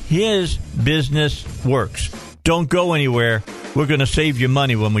how his business works. Don't go anywhere. We're going to save you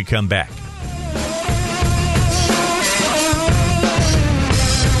money when we come back.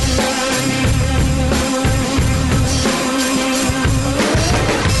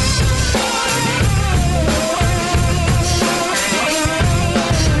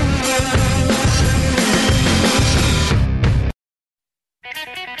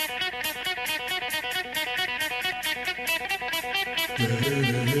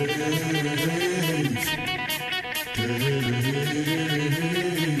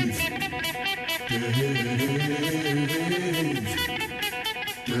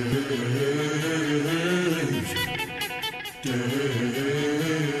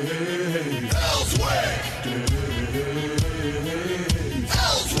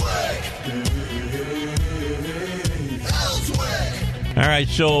 All right,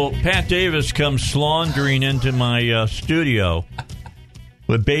 so Pat Davis comes slaundering into my studio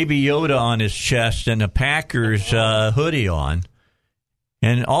with Baby Yoda on his chest and a Packers hoodie on.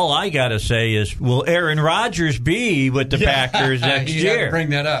 And all I got to say is, will Aaron Rodgers be with the Packers next year? You got to bring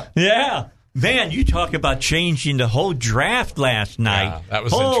that up. Yeah. Man, you talk about changing the whole draft last night. Yeah, that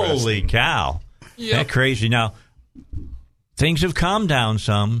was Holy cow. Yep. That's crazy. Now, things have calmed down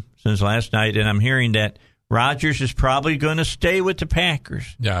some since last night, and I'm hearing that Rodgers is probably going to stay with the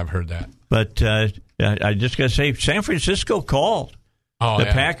Packers. Yeah, I've heard that. But I just got to say, San Francisco called the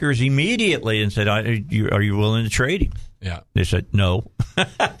Packers immediately and said, are you willing to trade him? Yeah. They said, no.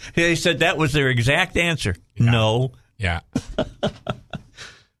 They said that was their exact answer. Yeah. No. Yeah.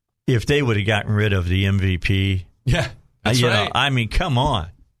 If they would have gotten rid of the MVP. Yeah, that's right. I mean, come on.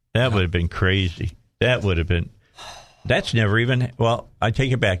 That would have been crazy. That would have been. That's never even. Well, I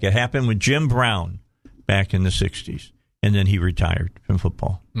take it back. It happened with Jim Brown back in the 60s, and then he retired from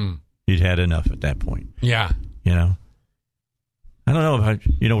football. he'd had enough at that point. Yeah. You know? I don't know about,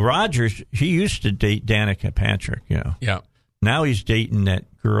 Rogers, he used to date Danica Patrick, Yeah. Now he's dating that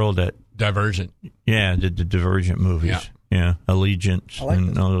girl that... Divergent. Yeah, the Divergent movies. Yeah. Allegiance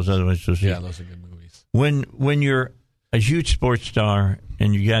and all those other ones. Yeah, those are good movies. When you're a huge sports star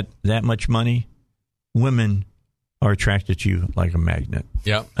and you got that much money, women are attracted to you like a magnet.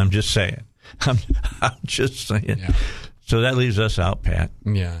 Yep. I'm just saying. I'm just saying. Yeah. So that leaves us out, Pat.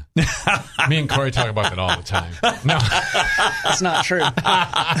 Yeah. Me and Corey talk about that all the time. No. That's not true.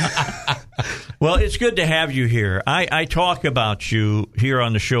 Well, it's good to have you here. I talk about you here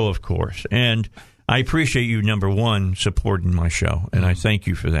on the show, of course, and I appreciate you, number one, supporting my show, and I thank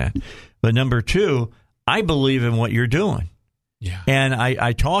you for that. But number two, I believe in what you're doing. Yeah. And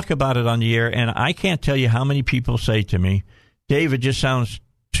I talk about it on the air, and I can't tell you how many people say to me, Dave, it just sounds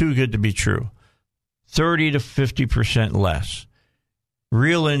too good to be true. 30 to 50% less.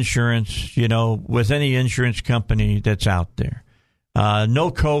 Real insurance, with any insurance company that's out there.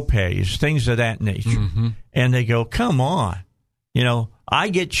 No co-pays, things of that nature. Mm-hmm. And they go, come on. I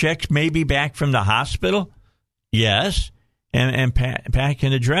get checks maybe back from the hospital. Yes. And Pat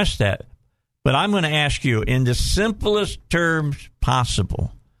can address that. But I'm going to ask you, in the simplest terms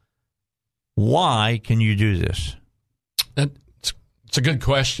possible, why can you do this? It's a good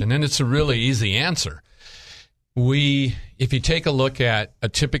question, and it's a really easy answer. If you take a look at a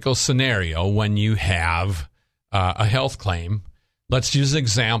typical scenario when you have a health claim, let's use an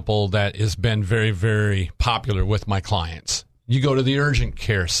example that has been very, very popular with my clients. You go to the urgent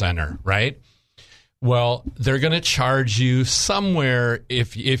care center, right? Well, they're going to charge you somewhere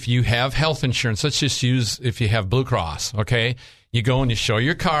if you have health insurance. Let's just use if you have Blue Cross, okay? You go and you show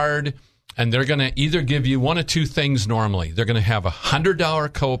your card, and they're going to either give you one of two things normally. They're going to have $100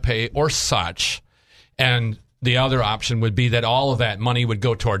 copay or such, and the other option would be that all of that money would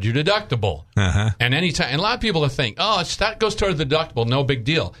go toward your deductible. Uh-huh. And a lot of people think, that goes toward the deductible, no big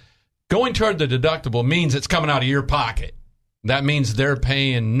deal. Going toward the deductible means it's coming out of your pocket. That means they're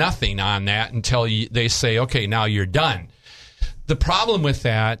paying nothing on that until they say, okay, now you're done. The problem with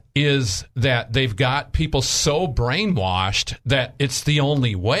that is that they've got people so brainwashed that it's the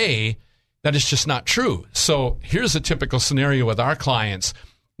only way. That is just not true. So here's a typical scenario with our clients.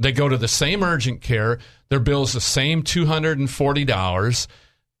 They go to the same urgent care. Their bill's the same $240.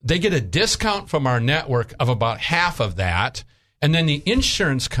 They get a discount from our network of about half of that. And then the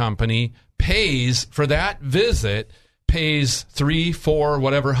insurance company pays for that visit, pays $300, $400,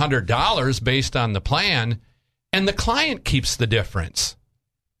 whatever, $100 based on the plan. And the client keeps the difference.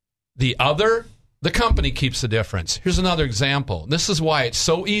 The company keeps the difference. Here's another example. This is why it's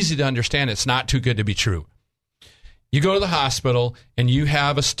so easy to understand it's not too good to be true. You go to the hospital and you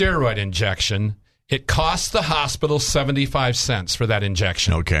have a steroid injection. It costs the hospital 75 cents for that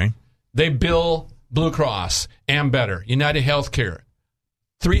injection. Okay. They bill Blue Cross, Ambetter, United Healthcare,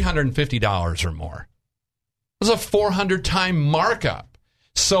 $350 or more. It's a 400-time markup.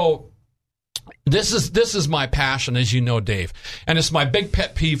 So this is my passion, as you know, Dave. And it's my big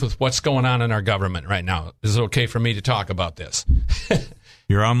pet peeve with what's going on in our government right now. Is it okay for me to talk about this?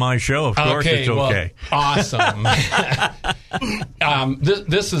 You're on my show. Of course it's okay. Well, awesome.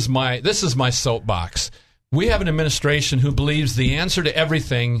 This is my soapbox. We have an administration who believes the answer to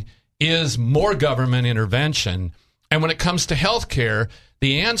everything is more government intervention. And when it comes to health care,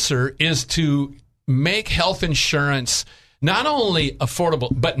 the answer is to make health insurance not only affordable,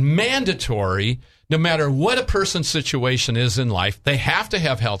 but mandatory. No matter what a person's situation is in life, they have to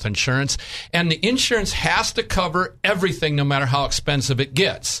have health insurance, and the insurance has to cover everything, no matter how expensive it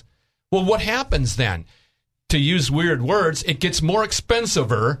gets. Well, what happens then? To use weird words, it gets more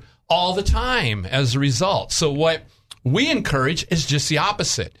expensiver all the time as a result. So what we encourage is just the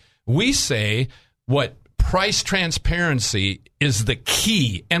opposite. We say what price transparency is the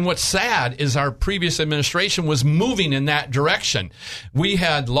key. And what's sad is our previous administration was moving in that direction. We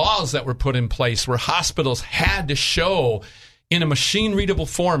had laws that were put in place where hospitals had to show in a machine-readable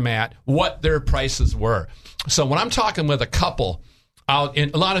format what their prices were. So when I'm talking with a couple out, a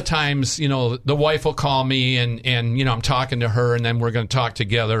lot of times, the wife will call me and I'm talking to her, and then we're going to talk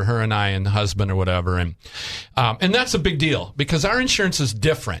together, her and I and the husband or whatever. And that's a big deal because our insurance is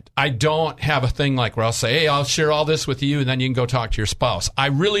different. I don't have a thing like where I'll say, hey, I'll share all this with you, and then you can go talk to your spouse. I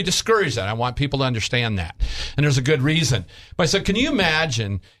really discourage that. I want people to understand that. And there's a good reason. But I said, can you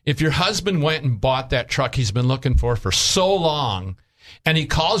imagine if your husband went and bought that truck he's been looking for so long, and he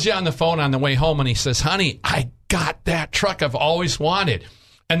calls you on the phone on the way home and he says, honey, I got that truck I've always wanted.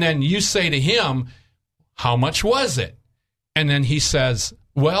 And then you say to him, how much was it? And then he says,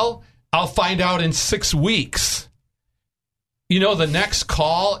 well, I'll find out in 6 weeks. the next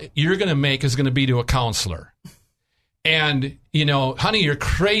call you're going to make is going to be to a counselor. And, honey, you're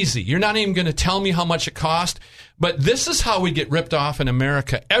crazy. You're not even going to tell me how much it cost. But this is how we get ripped off in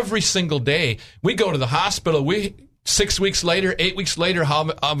America every single day. We go to the hospital. 6 weeks later, 8 weeks later,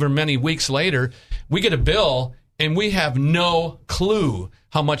 however many weeks later, we get a bill and we have no clue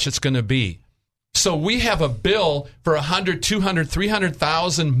how much it's going to be. So we have a bill for 100, 200,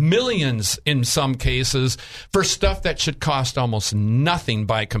 300,000, millions in some cases for stuff that should cost almost nothing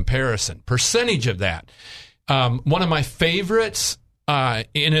by comparison. Percentage of that. One of my favorites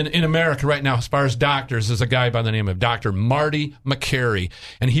in America right now as far as doctors is a guy by the name of Dr. Marty McCary.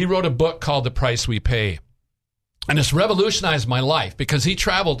 And he wrote a book called The Price We Pay. And it's revolutionized my life because he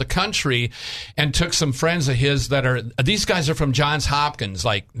traveled the country and took some friends of his these guys are from Johns Hopkins,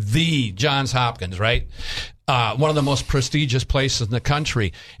 like the Johns Hopkins, right? One of the most prestigious places in the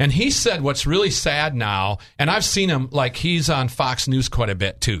country. And he said what's really sad now, and I've seen him, like he's on Fox News quite a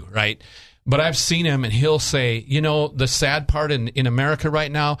bit too, right? But I've seen him and he'll say, the sad part in America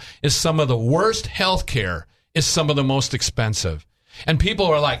right now is some of the worst health care is some of the most expensive. And people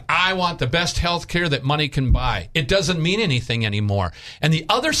are like, I want the best health care that money can buy. It doesn't mean anything anymore. And the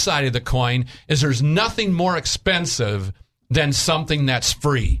other side of the coin is there's nothing more expensive than something that's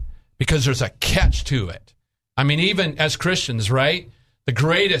free because there's a catch to it. I mean, even as Christians, right? The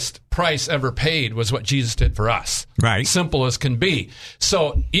greatest price ever paid was what Jesus did for us. Right. Simple as can be.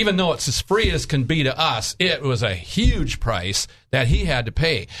 So even though it's as free as can be to us, it was a huge price that he had to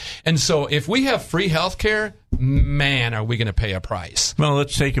pay. And so if we have free health care, man, are we going to pay a price? Well,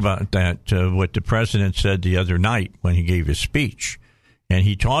 let's think about that, what the president said the other night when he gave his speech. And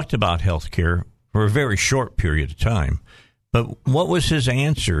he talked about health care for a very short period of time. But what was his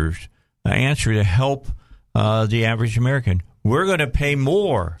answer to help the average American? We're going to pay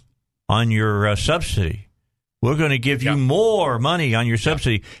more on your subsidy. We're going to give you more money on your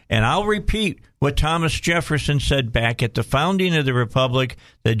subsidy. And I'll repeat what Thomas Jefferson said back at the founding of the Republic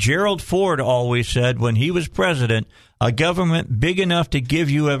that Gerald Ford always said when he was president, a government big enough to give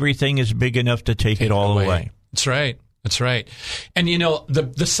you everything is big enough to take it all away. That's right. That's right. And,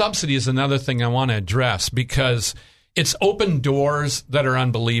 the subsidy is another thing I want to address because it's opened doors that are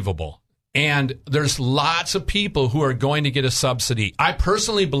unbelievable. And there's lots of people who are going to get a subsidy. I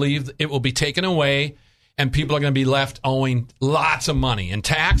personally believe it will be taken away and people are going to be left owing lots of money and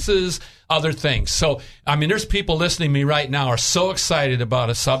taxes, other things. So, there's people listening to me right now are so excited about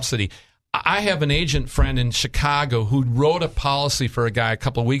a subsidy. I have an agent friend in Chicago who wrote a policy for a guy a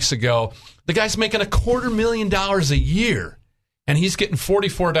couple of weeks ago. The guy's making $250,000 a year and he's getting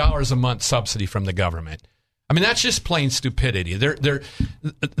 $44 a month subsidy from the government. That's just plain stupidity.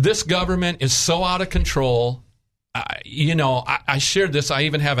 This government is so out of control. I shared this. I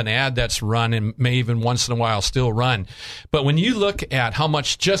even have an ad that's run and may even once in a while still run. But when you look at how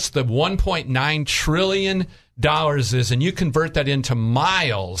much just the $1.9 trillion is and you convert that into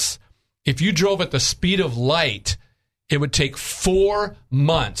miles, if you drove at the speed of light, it would take 4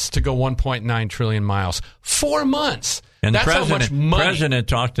 months to go 1.9 trillion miles. 4 months. And that's how much money. The president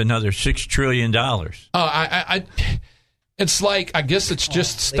talked another $6 trillion. It's like, I guess it's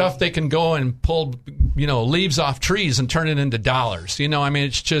just stuff they can go and pull, leaves off trees and turn it into dollars.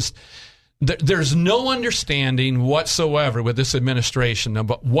 It's just, there's no understanding whatsoever with this administration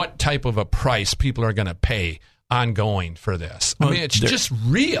about what type of a price people are going to pay ongoing for this. It's just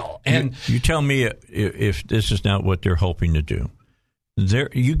real. And you tell me if this is not what they're hoping to do.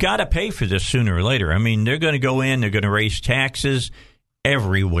 You got to pay for this sooner or later. They're going to go in, they're going to raise taxes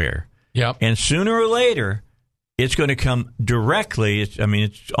everywhere. Yep. And sooner or later, it's going to come directly. It's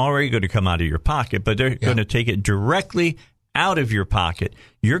already going to come out of your pocket, but they're going to take it directly out of your pocket.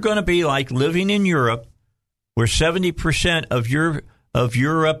 You're going to be like living in Europe where 70% of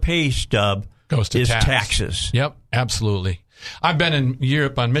your pay stub goes to taxes. Yep, absolutely. I've been in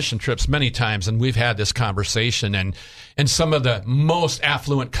Europe on mission trips many times, and we've had this conversation. And in some of the most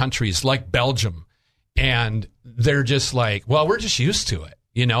affluent countries, like Belgium, and they're just like, well, we're just used to it.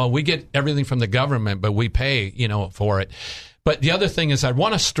 We get everything from the government, but we pay, for it. But the other thing is I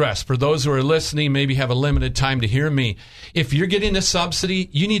want to stress, for those who are listening, maybe have a limited time to hear me, if you're getting a subsidy,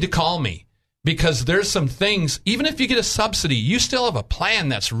 you need to call me. Because there's some things, even if you get a subsidy, you still have a plan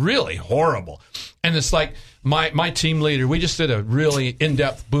that's really horrible. And it's like my team leader, we just did a really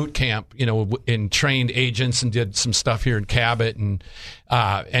in-depth boot camp, in trained agents and did some stuff here in Cabot.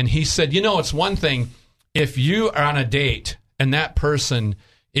 And he said, it's one thing if you are on a date and that person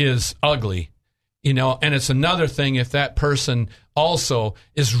is ugly And it's another thing if that person also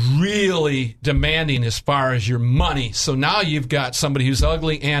is really demanding as far as your money. So now you've got somebody who's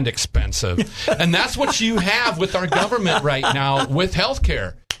ugly and expensive. And that's what you have with our government right now with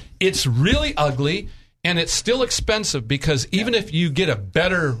healthcare. It's really ugly and it's still expensive because even if you get a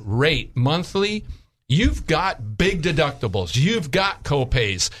better rate monthly, you've got big deductibles. You've got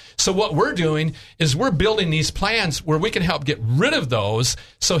copays. So what we're doing is we're building these plans where we can help get rid of those.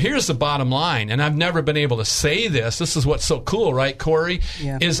 So here's the bottom line, and I've never been able to say this. This is what's so cool, right, Corey?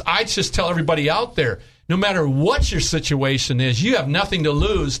 Yeah. Is I just tell everybody out there, no matter what your situation is, you have nothing to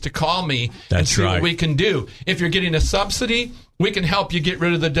lose to call me and see what we can do. If you're getting a subsidy, we can help you get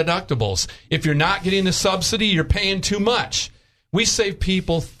rid of the deductibles. If you're not getting a subsidy, you're paying too much. We save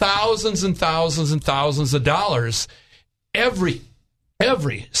people thousands and thousands and thousands of dollars every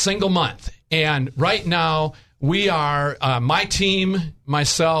single month. And right now, we are, my team,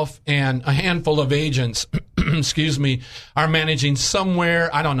 myself, and a handful of agents, are managing somewhere,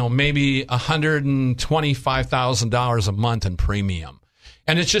 I don't know, maybe $125,000 a month in premium.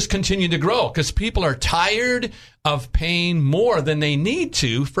 And it's just continued to grow because people are tired of paying more than they need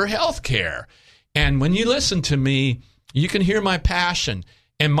to for health care. And when you listen to me, you can hear my passion,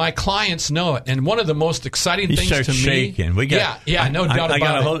 and my clients know it. And one of the most exciting things to me... shaking. No doubt about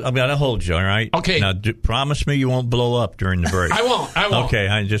it. I've got to hold you, all right? Okay. Now, promise me you won't blow up during the break. I won't. Okay,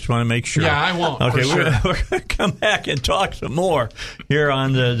 I just want to make sure. Yeah, I won't. Okay, for sure. We're going to come back and talk some more here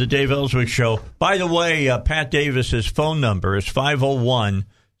on the Dave Elswick Show. By the way, Pat Davis's phone number is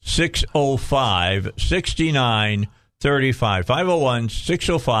 501-605-6935.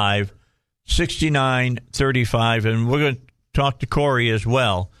 501-605-6935, and we're going to talk to Corey as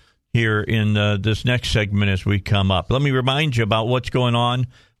well here in this next segment as we come up. Let me remind you about what's going on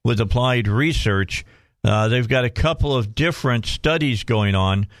with Applied Research. They've got a couple of different studies going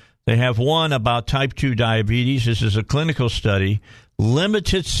on. They have one about type 2 diabetes. This is a clinical study.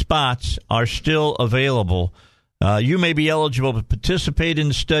 Limited spots are still available. You may be eligible to participate in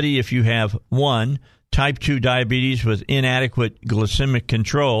the study if you have 1, type 2 diabetes with inadequate glycemic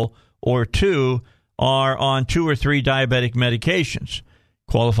control, or 2, are on 2 or 3 diabetic medications.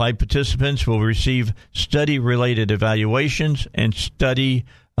 Qualified participants will receive study-related evaluations and study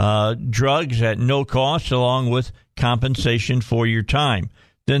drugs at no cost, along with compensation for your time.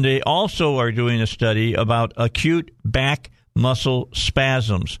 Then they also are doing a study about acute back muscle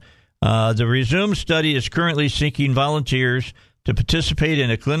spasms. The RESUME study is currently seeking volunteers to participate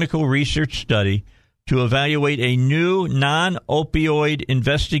in a clinical research study to evaluate a new non-opioid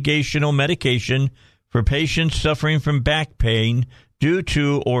investigational medication for patients suffering from back pain due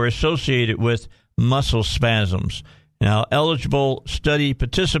to or associated with muscle spasms. Now, eligible study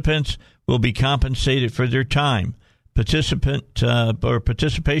participants will be compensated for their time.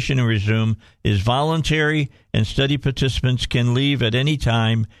 Participation in RESUME is voluntary, and study participants can leave at any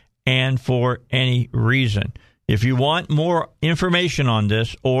time and for any reason. If you want more information on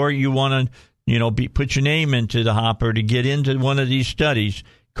this, or you want to put your name into the hopper to get into one of these studies,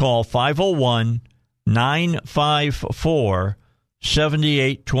 call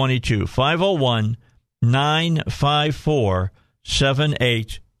 501-954-7822.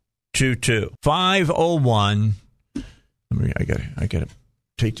 501-954-7822. 501. I gotta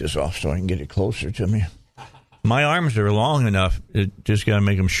take this off so I can get it closer to me. My arms are long enough. It just got to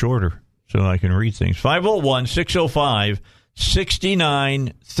make them shorter so I can read things.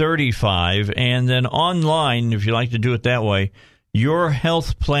 501-605-6935. And then online, if you like to do it that way, Your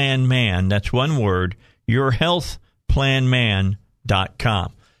Health Plan Man. That's one word,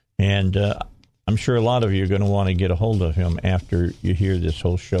 yourhealthplanman.com. And I'm sure a lot of you are going to want to get a hold of him after you hear this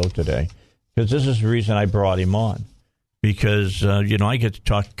whole show today, because this is the reason I brought him on. Because, I get to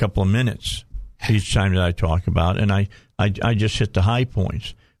talk a couple of minutes each time that I talk about, and I just hit the high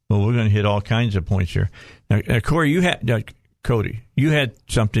points. Well, we're going to hit all kinds of points here. Now, Corey, Cody, you had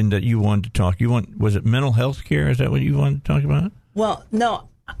something that you wanted to talk. Was it mental health care? Is that what you wanted to talk about? Well, no,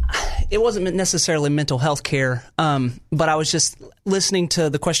 it wasn't necessarily mental health care, but I was just listening to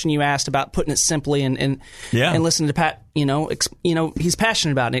the question you asked about putting it simply, and listening to Pat. He's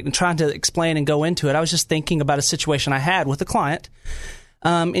passionate about it and trying to explain and go into it. I was just thinking about a situation I had with a client.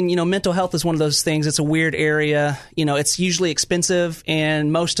 And mental health is one of those things. It's a weird area. It's usually expensive,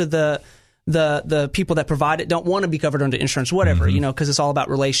 and most of the people that provide it don't want to be covered under insurance, whatever, because it's all about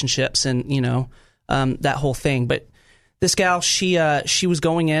relationships and, that whole thing. But this gal, she was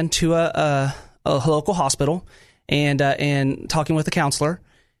going into a local hospital and talking with a counselor.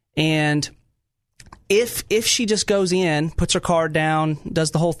 And if she just goes in, puts her card down,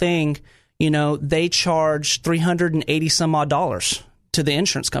 does the whole thing, they charge $380 some odd to the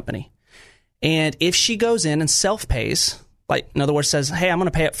insurance company. And if she goes in and self-pays, like in other words says, hey, I'm going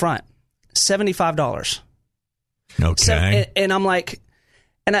to pay up front, $75. Okay. So, and I'm like,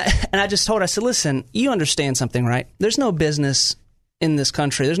 and I just told her, I said, listen, you understand something, right? There's no business in this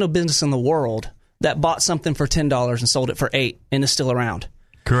country, there's no business in the world that bought something for $10 and sold it for $8 and is still around.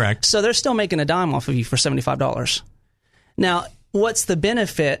 Correct. So they're still making a dime off of you for $75. Now, what's the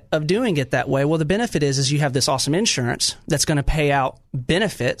benefit of doing it that way? Well, the benefit is you have this awesome insurance that's going to pay out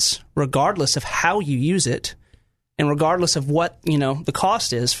benefits regardless of how you use it and regardless of what, the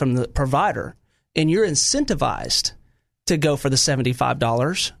cost is from the provider. And you're incentivized to go for the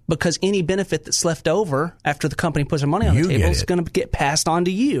 $75 because any benefit that's left over after the company puts their money on the table is going to get passed on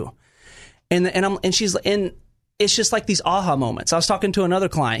to you. And it's just like these aha moments. I was talking to another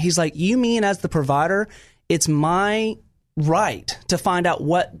client. He's like, you mean as the provider, it's my right to find out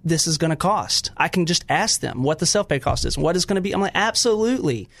what this is going to cost. I can just ask them what the self-pay cost is, what it's going to be. I'm like,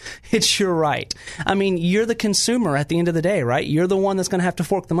 absolutely. It's your right. I mean, you're the consumer at the end of the day, right? You're the one that's going to have to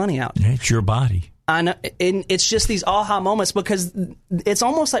fork the money out. It's your body. I know. And it's just these aha moments because it's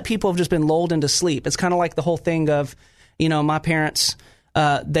almost like people have just been lulled into sleep. It's kind of like the whole thing of, my parents,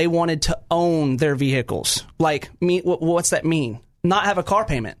 they wanted to own their vehicles. Like, what's that mean? Not have a car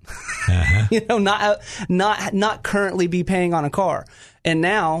payment, not currently be paying on a car. And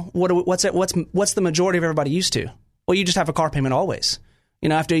now, what's the majority of everybody used to? Well, you just have a car payment always.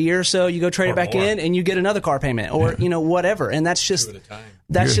 After a year or so, you go trade it back in, and you get another car payment, or whatever. And that's just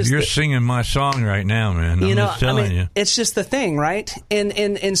you're singing my song right now, man. I'm just telling you, it's just the thing, right?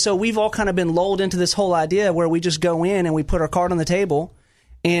 And so we've all kind of been lulled into this whole idea where we just go in and we put our card on the table,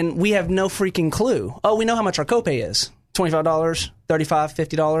 and we have no freaking clue. Oh, we know how much our copay is. $25, $35,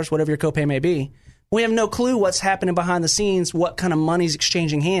 $50, whatever your copay may be. We have no clue what's happening behind the scenes, what kind of money's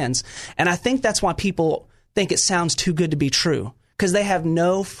exchanging hands. And I think that's why people think it sounds too good to be true, because they have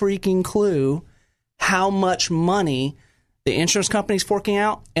no freaking clue how much money the insurance company's forking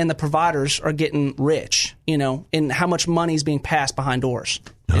out and the providers are getting rich, and how much money is being passed behind doors.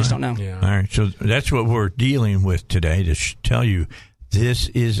 They just don't know. Yeah. All right. So that's what we're dealing with today, to tell you this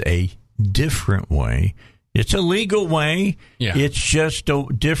is a different way. It's a legal way. Yeah. It's just a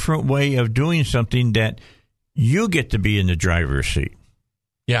different way of doing something that you get to be in the driver's seat.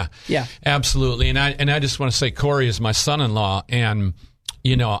 Yeah, absolutely. And I just want to say, Corey is my son-in-law, and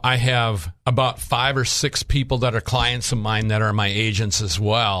I have about 5 or 6 people that are clients of mine that are my agents as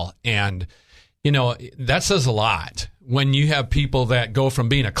well, and that says a lot when you have people that go from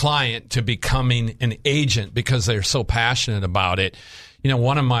being a client to becoming an agent because they're so passionate about it.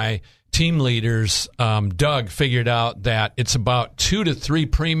 One of my team leaders, Doug, figured out that it's about 2 to 3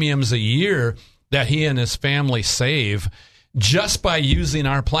 premiums a year that he and his family save just by using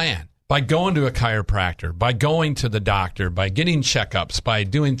our plan, by going to a chiropractor, by going to the doctor, by getting checkups, by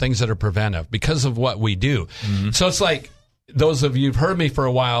doing things that are preventive because of what we do. Mm-hmm. So it's like, those of you who've heard me for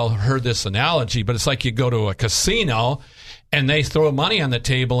a while heard this analogy, but it's like you go to a casino and they throw money on the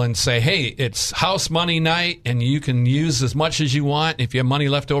table and say, hey, it's house money night and you can use as much as you want. If you have money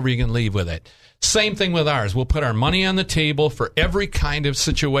left over, you can leave with it. Same thing with ours. We'll put our money on the table for every kind of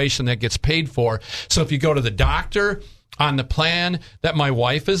situation that gets paid for. So if you go to the doctor on the plan that my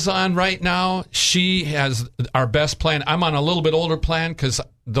wife is on right now, she has our best plan. I'm on a little bit older plan because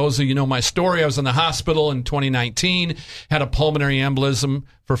those of you know my story, I was in the hospital in 2019, had a pulmonary embolism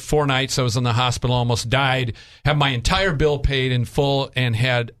for 4 nights. I was in the hospital, almost died, had my entire bill paid in full, and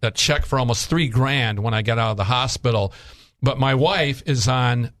had a check for almost $3,000 when I got out of the hospital. But my wife is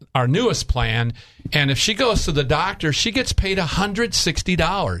on our newest plan, and if she goes to the doctor, she gets paid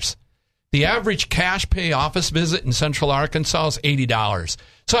 $160. The average cash pay office visit in Central Arkansas is $80.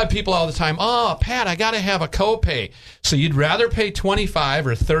 So I have people all the time, oh, Pat, I got to have a copay. So you'd rather pay $25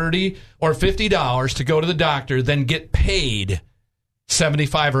 or $30 or $50 to go to the doctor than get paid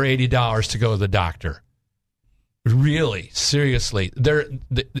 $75 or $80 to go to the doctor. Really, seriously.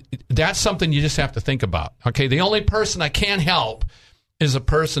 That's something you just have to think about. Okay, the only person I can't help is a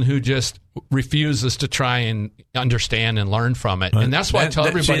person who just refuses to try and understand and learn from it. And that's why I tell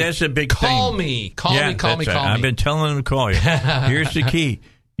everybody, see, that's a big call thing. me. Call me. I've been telling them to call you. Here's the key.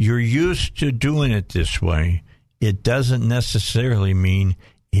 You're used to doing it this way. It doesn't necessarily mean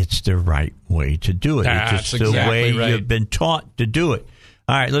it's the right way to do it. It's just the way you've been taught to do it.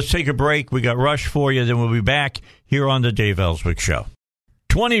 All right, let's take a break. We got Rush for you. Then we'll be back here on the Dave Elswick Show.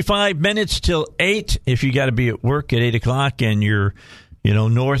 25 minutes till 8 if you got to be at work at 8 o'clock and you're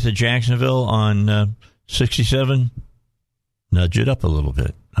north of Jacksonville on 67, nudge it up a little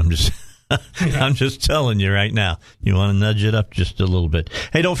bit. I'm just I'm just telling you right now. You want to nudge it up just a little bit.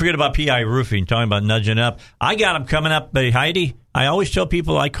 Hey, don't forget about PI Roofing. Talking about nudging up. I got them coming up. Heidi, I always tell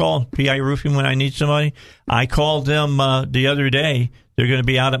people I call PI Roofing when I need somebody. I called them the other day. They're going to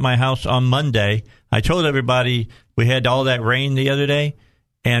be out at my house on Monday. I told everybody we had all that rain the other day,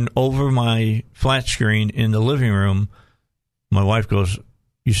 and over my flat screen in the living room, my wife goes,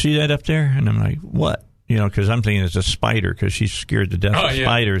 "You see that up there?" And I'm like, "What?" Because I'm thinking it's a spider because she's scared to death of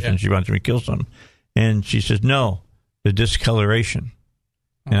spiders and she wants me to kill some. And she says, "No, the discoloration."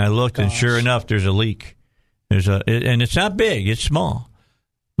 And I looked, and sure enough, there's a leak. And it's not big; it's small.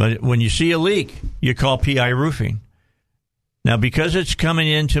 But when you see a leak, you call PI Roofing. Now, because it's coming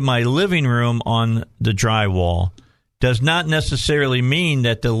into my living room on the drywall, does not necessarily mean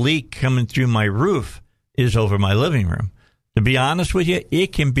that the leak coming through my roof is over my living room. To be honest with you,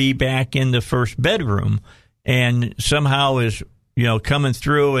 it can be back in the first bedroom and somehow is, coming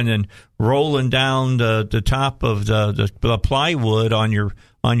through and then rolling down the top of the plywood on your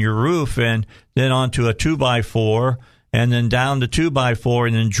roof and then onto a 2x4 and then down the 2x4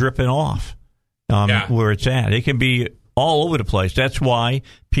 and then dripping off where it's at. It can be all over the place. That's why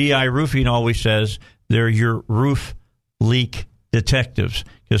PI Roofing always says they're your roof leak detectives,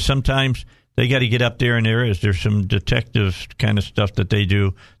 because sometimes they got to get up there, and there's some detective kind of stuff that they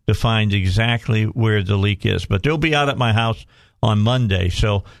do to find exactly where the leak is. But they'll be out at my house on Monday.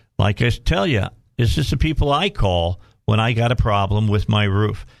 So, like I tell you, it's just the people I call when I got a problem with my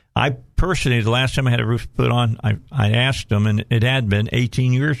roof. I personally, the last time I had a roof put on, I asked them, and it had been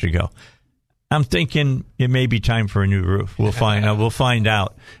 18 years ago. I'm thinking it may be time for a new roof. We'll find out. We'll find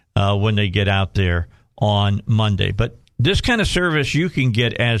out when they get out there on Monday. But this kind of service you can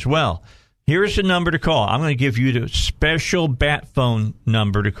get as well. Here's the number to call. I'm going to give you the special bat phone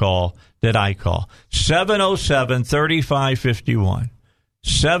number to call that I call. 707-3551.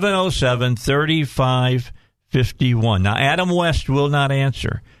 707-3551. Now, Adam West will not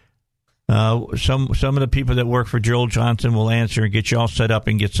answer. Some of the people that work for Joel Johnson will answer and get you all set up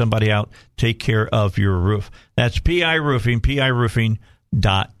and get somebody out, take care of your roof. That's PI Roofing,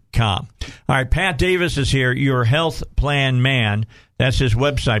 piroofing.com. All right, Pat Davis is here, your health plan man. That's his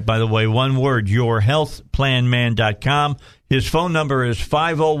website, by the way, one word, yourhealthplanman.com. His phone number is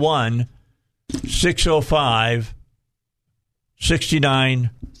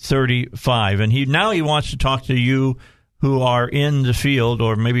 501-605-6935. And he wants to talk to you who are in the field,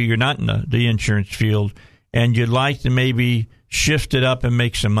 or maybe you're not in the insurance field, and you'd like to maybe shift it up and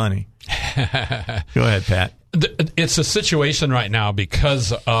make some money. Go ahead, Pat. It's a situation right now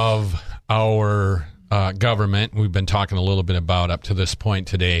because of our government, we've been talking a little bit about up to this point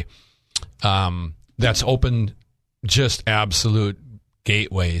today, that's opened just absolute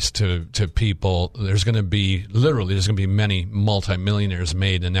gateways to people. There's going to be many multimillionaires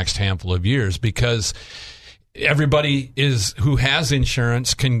made in the next handful of years because everybody who has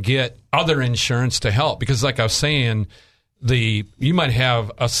insurance can get other insurance to help. Because like I was saying, you might have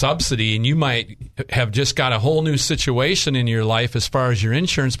a subsidy and you might have just got a whole new situation in your life as far as your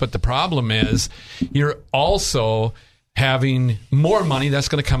insurance. But the problem is you're also having more money that's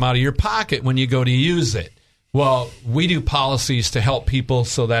going to come out of your pocket when you go to use it. Well, we do policies to help people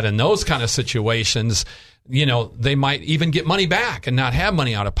so that in those kind of situations, they might even get money back and not have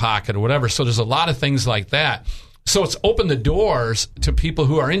money out of pocket or whatever. So there's a lot of things like that. So it's opened the doors to people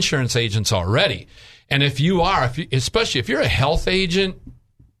who are insurance agents already. And especially if you're a health agent,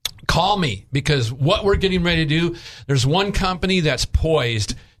 call me, because what we're getting ready to do, there's one company that's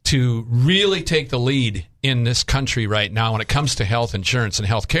poised to really take the lead in this country right now when it comes to health insurance and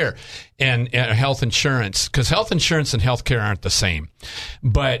health care and health insurance, because health insurance and health care aren't the same.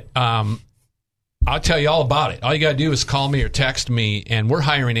 But I'll tell you all about it. All you got to do is call me or text me, and we're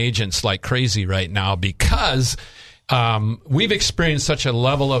hiring agents like crazy right now because we've experienced such a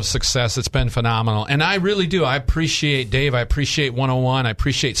level of success. It's been phenomenal. And I really do. I appreciate Dave. I appreciate 101. I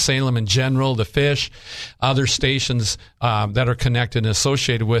appreciate Salem in general, the Fish, other stations that are connected and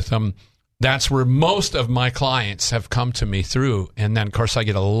associated with them. That's where most of my clients have come to me through. And then, of course, I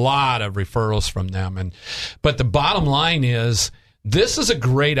get a lot of referrals from them. But the bottom line is, this is a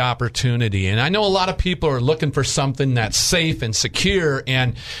great opportunity, and I know a lot of people are looking for something that's safe and secure,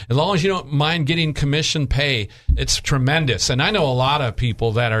 and as long as you don't mind getting commission pay, it's tremendous. And I know a lot of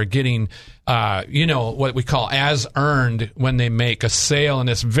people that are getting, what we call as earned when they make a sale, and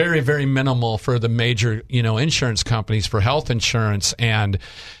it's very, very minimal for the major, insurance companies for health insurance, and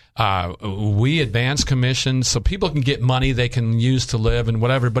we advance commissions so people can get money they can use to live and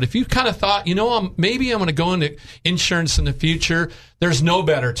whatever. But if you kind of thought, maybe I'm going to go into insurance in the future, there's no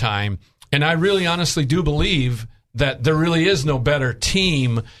better time. And I really honestly do believe that there really is no better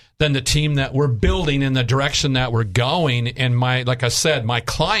team than the team that we're building in the direction that we're going. And like I said, my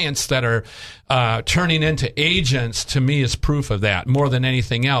clients that are turning into agents, to me, is proof of that more than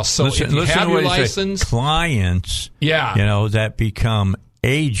anything else. So if you have your license, clients, that become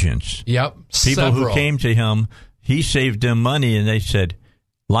agents. Yep, people who came to him, he saved them money, and they said,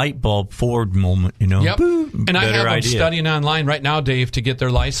 light bulb Ford moment, Yep. Boom, and I have them idea. Studying online right now, Dave, to get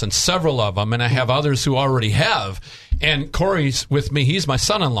their license, several of them, and I have others who already have. And Corey's with me. He's my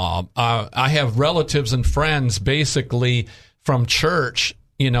son-in-law. I have relatives and friends basically from church,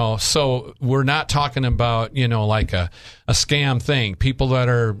 so we're not talking about, like a scam thing. People that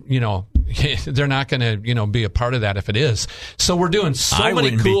are, they're not going to, be a part of that if it is. So we're doing so many cool things. I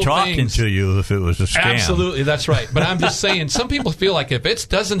wouldn't be talking to you if it was a scam. Absolutely, that's right. But I'm just saying, some people feel like if it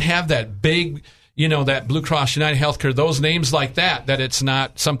doesn't have that big, that Blue Cross, United Healthcare, those names like that it's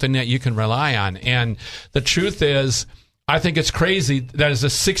not something that you can rely on. And the truth is, I think it's crazy that as a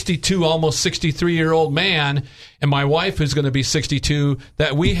 62, almost 63-year-old man, and my wife who's going to be 62,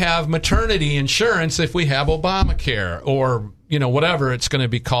 that we have maternity insurance if we have Obamacare or, whatever it's going to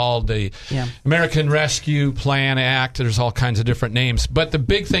be called, the American Rescue Plan Act. There's all kinds of different names. But the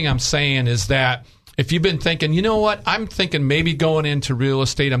big thing I'm saying is that if you've been thinking, you know what, I'm thinking maybe going into real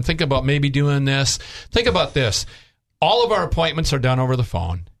estate, I'm thinking about maybe doing this, think about this. All of our appointments are done over the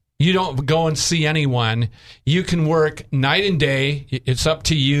phone. You don't go and see anyone. You can work night and day. It's up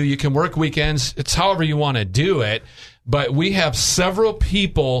to you. You can work weekends. It's however you want to do it. But we have several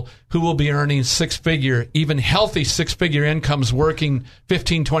people who will be earning six-figure, even healthy six-figure incomes working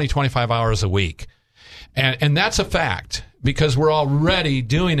 15, 20, 25 hours a week. And that's a fact because we're already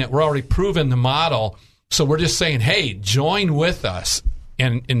doing it. We're already proving the model. So we're just saying, hey, join with us.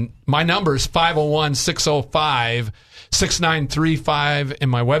 And my number is 501-605-6935,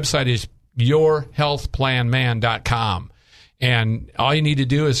 and my website is yourhealthplanman.com. And all you need to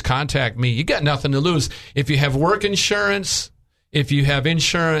do is contact me. You got nothing to lose. If you have work insurance, if you have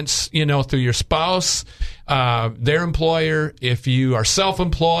insurance, through your spouse, their employer, if you are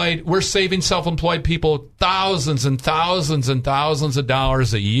self-employed, we're saving self-employed people thousands and thousands and thousands of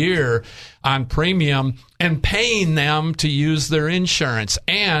dollars a year on premium and paying them to use their insurance.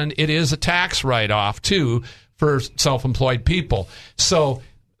 And it is a tax write-off, too, for self-employed people. So,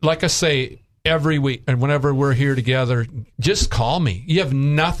 like I say, every week and whenever we're here together, just call me. You have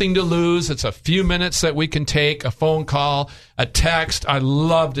nothing to lose. It's a few minutes that we can take, a phone call, a text. I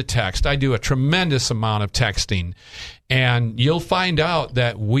love to text. I do a tremendous amount of texting. And you'll find out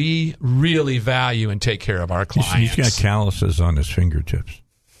that we really value and take care of our clients. He's got calluses on his fingertips.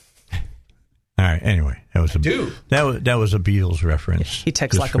 All right. Anyway, that was a Beatles reference. He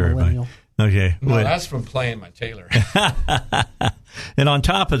texts like a millennial. Okay. No, that's from playing my Taylor. And on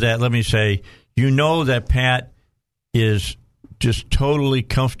top of that, let me say, that Pat is just totally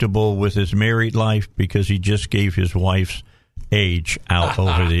comfortable with his married life because he just gave his wife's age out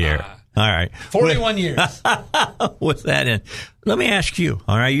over the air. All right. 41 years. With that in, let me ask you,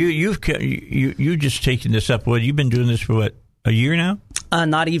 all right, you just taken this up. You've been doing this for what, a year now?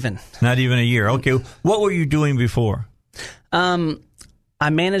 Not even a year. Okay. What were you doing before? I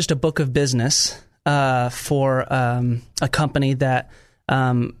managed a book of business for a company that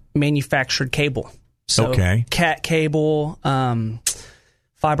manufactured cable. So cat cable,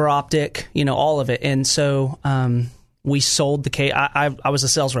 fiber optic, all of it. And so we sold the cable. I was a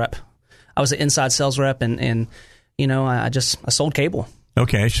sales rep. I was an inside sales rep, and I sold cable.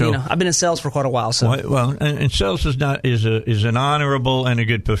 Okay, so I've been in sales for quite a while. So and sales is an honorable and a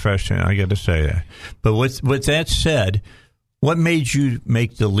good profession. I got to say that. But with that said, what made you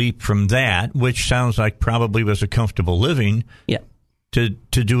make the leap from that, which sounds like probably was a comfortable living, to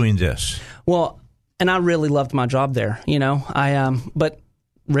doing this? Well, and I really loved my job there. But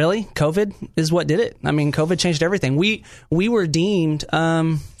really, COVID is what did it. I mean, COVID changed everything. We were deemed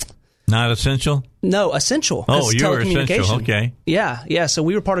not essential. No, essential. Oh, you were essential. Okay. Yeah. So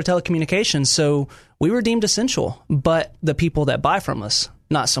we were part of telecommunications. So we were deemed essential, but the people that buy from us,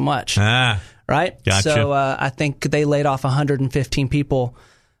 not so much. Right? Gotcha. So I think they laid off 115 people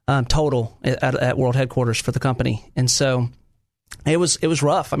total at world headquarters for the company. And so it was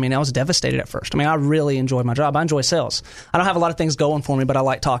rough. I mean, I was devastated at first. I mean, I really enjoyed my job. I enjoy sales. I don't have a lot of things going for me, but I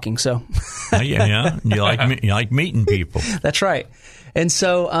like talking. So yeah. You like meeting people. That's right. And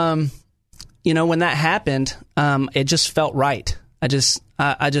so, when that happened, it just felt right. I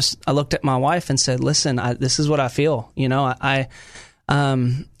looked at my wife and said, listen, this is what I feel. I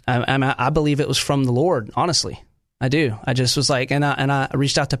believe it was from the Lord, honestly. I do. I just was like, and I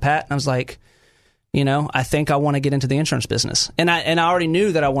reached out to Pat and I was like, I think I want to get into the insurance business. And I already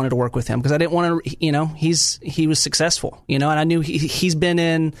knew that I wanted to work with him because I didn't want to, he was successful, and I knew he's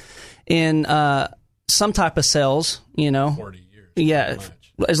been in some type of sales, 40 years. Yeah.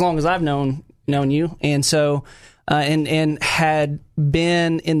 As long as I've known you. And so, and had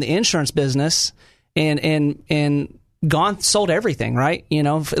been in the insurance business and sold everything, right?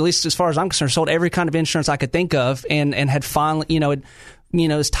 At least as far as I'm concerned, sold every kind of insurance I could think of and had finally,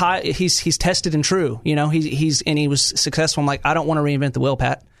 he's tested and true, he was successful. I'm like, I don't want to reinvent the wheel,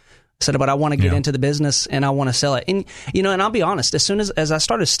 Pat. I said, but I want to get into the business and I want to sell it. And, and I'll be honest, as soon as I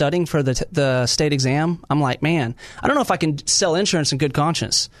started studying for the state exam, I'm like, man, I don't know if I can sell insurance in good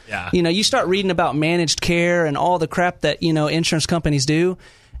conscience. Yeah. You start reading about managed care and all the crap that, insurance companies do.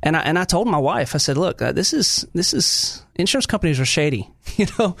 And I told my wife, I said, look, this is insurance companies are shady,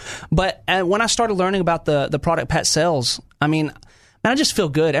 but when I started learning about the product Pat sells, I just feel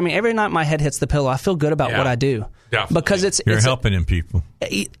good. Every night my head hits the pillow, I feel good about what I do. Definitely. Because you're helping in people.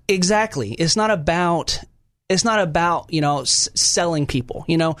 Exactly. It's not about selling people,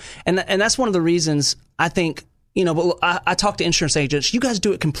 and that's one of the reasons I think, but I talk to insurance agents. You guys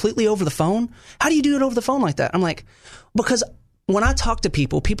do it completely over the phone. How do you do it over the phone like that? I'm like, because when I talk to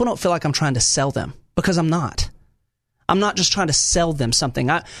people don't feel like I'm trying to sell them, because I'm not. I'm not just trying to sell them something.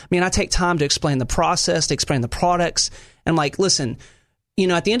 I take time to explain the process, to explain the products. And like, listen,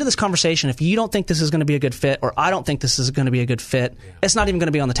 at the end of this conversation, if you don't think this is going to be a good fit, or I don't think this is going to be a good fit, it's not even going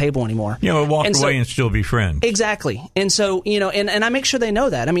to be on the table anymore. We'll walk away and still be friends. Exactly. And so, and I make sure they know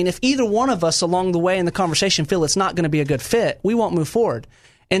that. If either one of us along the way in the conversation feel it's not going to be a good fit, we won't move forward.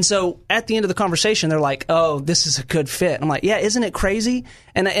 And so at the end of the conversation, they're like, oh, this is a good fit. I'm like, yeah, isn't it crazy?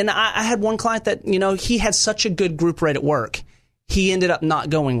 And I had one client that, he had such a good group rate at work. He ended up not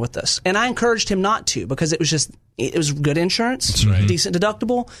going with us. And I encouraged him not to, because it was good insurance, decent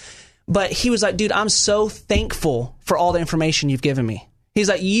deductible. But he was like, dude, I'm so thankful for all the information you've given me. He's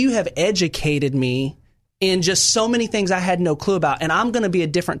like, you have educated me in just so many things I had no clue about. And I'm going to be a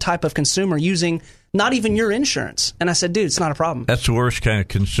different type of consumer using not even your insurance. And I said, dude, it's not a problem. That's the worst kind of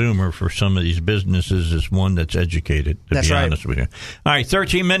consumer for some of these businesses, is one that's educated, to be honest with you. All right,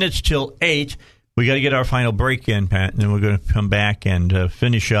 13 minutes till 8. We got to get our final break in, Pat, and then we're going to come back and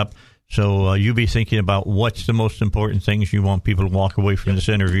finish up. So you be thinking about what's the most important things you want people to walk away from this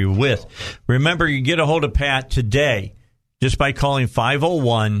interview with. Remember, you get a hold of Pat today just by calling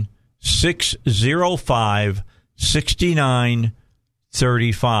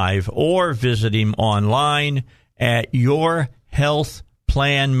 501-605-6935 or visit him online at Your Health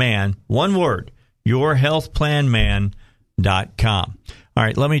Plan Man. One word, yourhealthplanman.com. All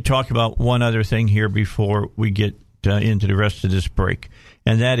right, let me talk about one other thing here before we get into the rest of this break,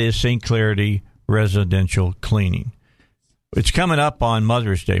 and that is St. Clarity Residential Cleaning. It's coming up on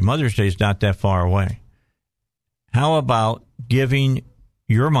Mother's Day. Mother's Day is not that far away. How about giving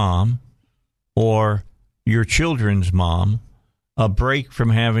your mom or your children's mom a break from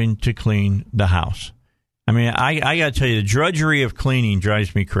having to clean the house? I got to tell you, the drudgery of cleaning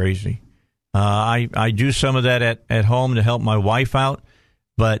drives me crazy. I do some of that at home to help my wife out,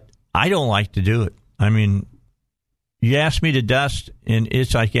 but I don't like to do it. You ask me to dust, and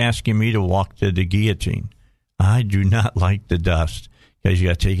it's like asking me to walk to the guillotine. I do not like the dust, because you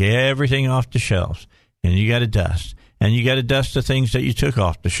got to take everything off the shelves, and you got to dust, and you got to dust the things that you took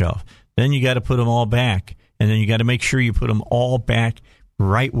off the shelf. Then you got to put them all back, and then you got to make sure you put them all back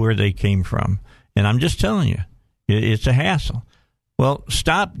right where they came from. And I'm just telling you, it's a hassle. Well,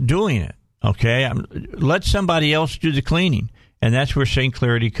 stop doing it, okay? Let somebody else do the cleaning. And that's where St.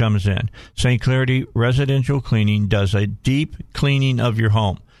 Clarity comes in. St. Clarity Residential Cleaning does a deep cleaning of your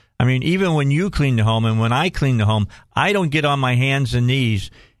home. Even when you clean the home and when I clean the home, I don't get on my hands and knees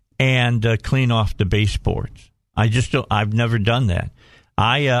and clean off the baseboards. I've never done that.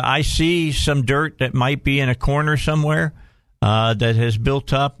 I see some dirt that might be in a corner somewhere that has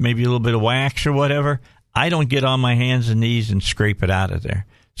built up, maybe a little bit of wax or whatever. I don't get on my hands and knees and scrape it out of there.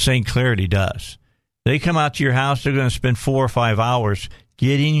 St. Clarity does. They come out to your house, they're going to spend 4 or 5 hours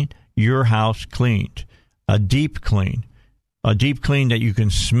getting your house cleaned. A deep clean that you can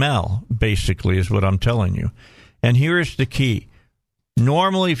smell, basically, is what I'm telling you. And here's the key.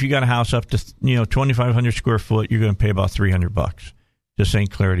 Normally, if you got a house up to 2,500 square foot, you're going to pay about $300 to St.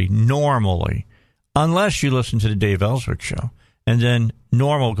 Clarity, normally, unless you listen to the Dave Elswick Show. And then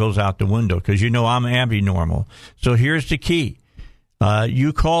normal goes out the window, because I'm abnormal. So here's the key.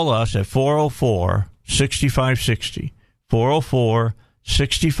 You call us at 404-6560,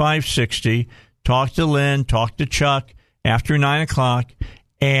 404-6560. Talk to Lynn, talk to Chuck after 9 o'clock,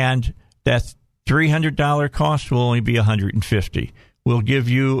 and that $300 cost will only be $150.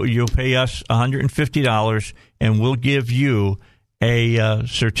 you'll pay us $150, and we'll give you a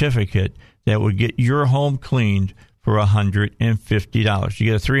certificate that would get your home cleaned for $150.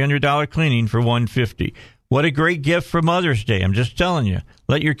 You get a $300 cleaning for $150. What a great gift for Mother's Day. I'm just telling you.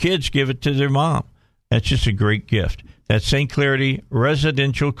 Let your kids give it to their mom. That's just a great gift. That's St. Clarity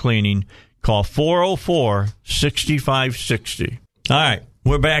Residential Cleaning. Call 404-6560. All right,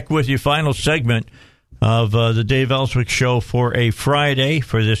 we're back with your final segment of the Dave Elswick Show for a Friday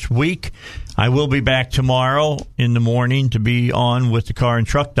for this week. I will be back tomorrow in the morning to be on with the car and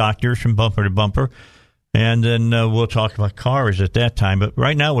truck doctors from Bumper to Bumper. And then we'll talk about cars at that time. But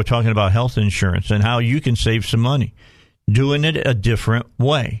right now we're talking about health insurance and how you can save some money doing it a different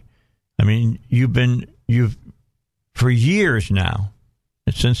way. I mean, you've for years now,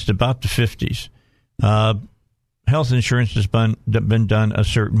 since about the 50s, health insurance has been done a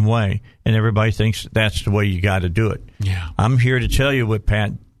certain way, and everybody thinks that's the way you got to do it. Yeah, I'm here to tell you with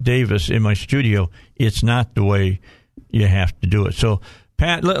Pat Davis in my studio, it's not the way you have to do it. So,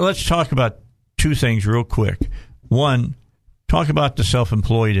 Pat, let's talk about two things real quick. One, talk about the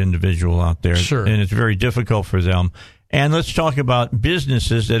self-employed individual out there. Sure. And it's very difficult for them. And let's talk about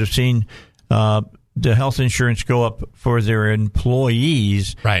businesses that have seen the health insurance go up for their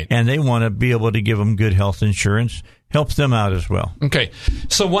employees. Right. And they want to be able to give them good health insurance. Help them out as well. Okay.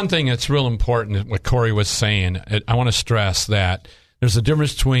 So one thing that's real important, what Corey was saying, I want to stress that there's a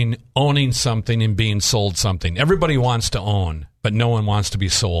difference between owning something and being sold something. Everybody wants to own, but no one wants to be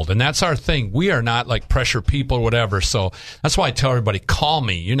sold. And that's our thing. We are not like pressure people or whatever. So that's why I tell everybody, call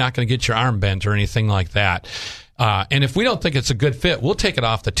me. You're not going to get your arm bent or anything like that. And if we don't think it's a good fit, we'll take it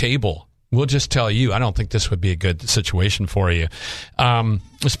off the table. We'll just tell you, I don't think this would be a good situation for you.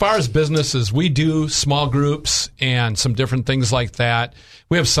 As far as businesses, we do small groups and some different things like that.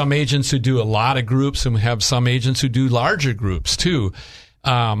 We have some agents who do a lot of groups, and we have some agents who do larger groups too.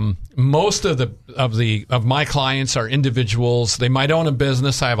 Most of my clients are individuals. They might own a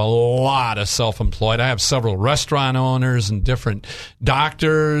business. I have a lot of self-employed. I have several restaurant owners and different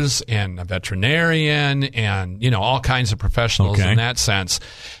doctors and a veterinarian and, all kinds of professionals in that sense.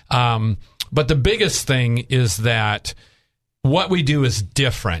 But the biggest thing is that what we do is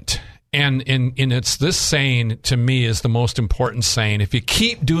different. And it's this saying, to me, is the most important saying. If you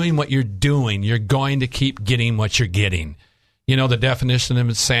keep doing what you're doing, you're going to keep getting what you're getting. The definition of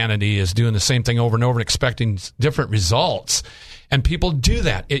insanity is doing the same thing over and over and expecting different results. And people do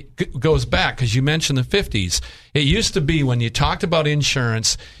that. It goes back, because you mentioned the 50s. It used to be when you talked about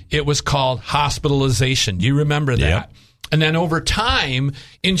insurance, it was called hospitalization. Do you remember that? Yep. And then over time,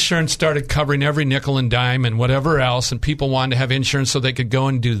 insurance started covering every nickel and dime and whatever else, and people wanted to have insurance so they could go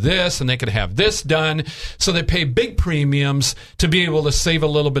and do this, and they could have this done. So they pay big premiums to be able to save a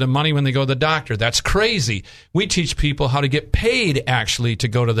little bit of money when they go to the doctor. That's crazy. We teach people how to get paid, actually, to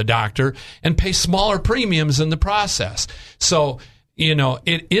go to the doctor and pay smaller premiums in the process. So,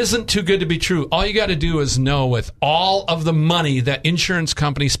 it isn't too good to be true. All you got to do is know, with all of the money that insurance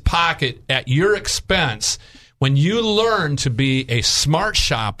companies pocket at your expense, when you learn to be a smart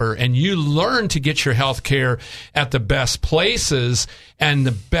shopper and you learn to get your health care at the best places and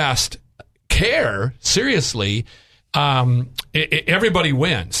the best care, seriously, everybody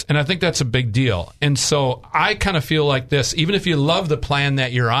wins. And I think that's a big deal. And so I kind of feel like this: even if you love the plan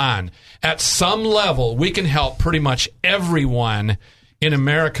that you're on, at some level, we can help pretty much everyone in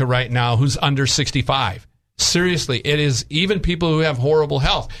America right now who's under 65. Seriously, it is even people who have horrible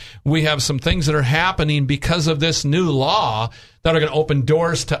health. We have some things that are happening because of this new law that are going to open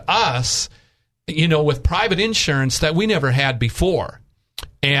doors to us, with private insurance that we never had before.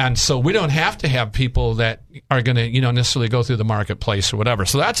 And so we don't have to have people that are going to, necessarily go through the marketplace or whatever.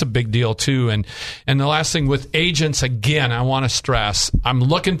 So that's a big deal too. And the last thing with agents, again, I want to stress, I'm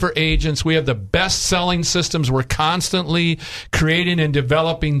looking for agents. We have the best selling systems. We're constantly creating and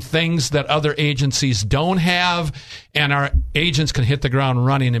developing things that other agencies don't have. And our agents can hit the ground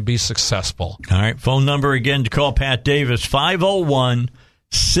running and be successful. All right. Phone number again to call Pat Davis,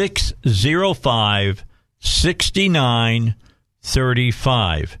 501-605-6935.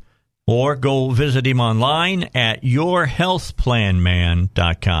 Or go visit him online at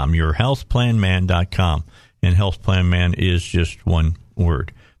yourhealthplanman.com. Yourhealthplanman.com. And Health Plan Man is just one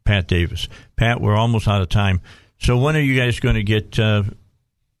word. Pat Davis. Pat, we're almost out of time. So when are you guys going to get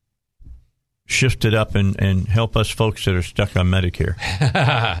shifted up and help us folks that are stuck on Medicare?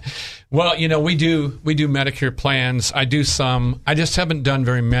 Well, we do Medicare plans. I do some. I just haven't done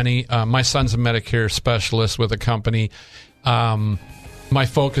very many. My son's a Medicare specialist with a company. My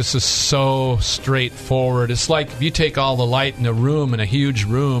focus is so straightforward. It's like if you take all the light in a room, in a huge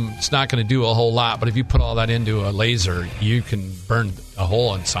room, it's not going to do a whole lot. But if you put all that into a laser, you can burn a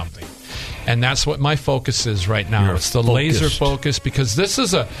hole in something. And that's what my focus is right now. It's the laser focus, because this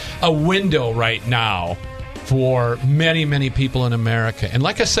is a window right now for many, many people in America. And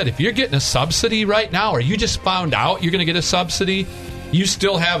like I said, if you're getting a subsidy right now, or you just found out you're going to get a subsidy, you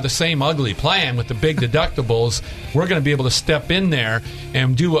still have the same ugly plan with the big deductibles. We're going to be able to step in there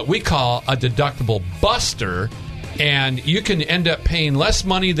and do what we call a deductible buster. And you can end up paying less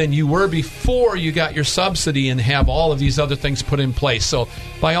money than you were before you got your subsidy and have all of these other things put in place. So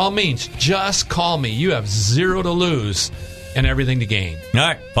by all means, just call me. You have zero to lose and everything to gain. All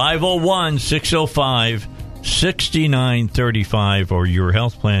right, 501-605-6935 or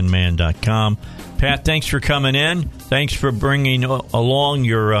yourhealthplanman.com. Pat, thanks for coming in. Thanks for bringing along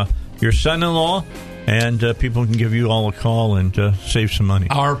your son-in-law, and people can give you all a call and save some money.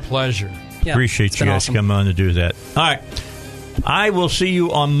 Our pleasure. Yeah, appreciate you guys coming on to do that. All right. I will see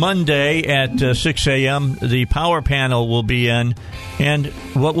you on Monday at 6 a.m. The power panel will be in. And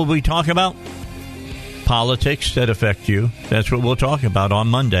what will we talk about? Politics that affect you. That's what we'll talk about on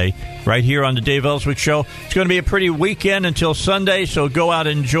Monday right here on the Dave Elswick Show. It's going to be a pretty weekend until Sunday, so go out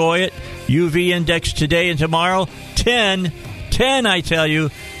and enjoy it. UV index today and tomorrow, 10, I tell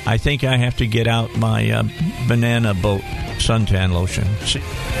you. I think I have to get out my banana boat suntan lotion. See.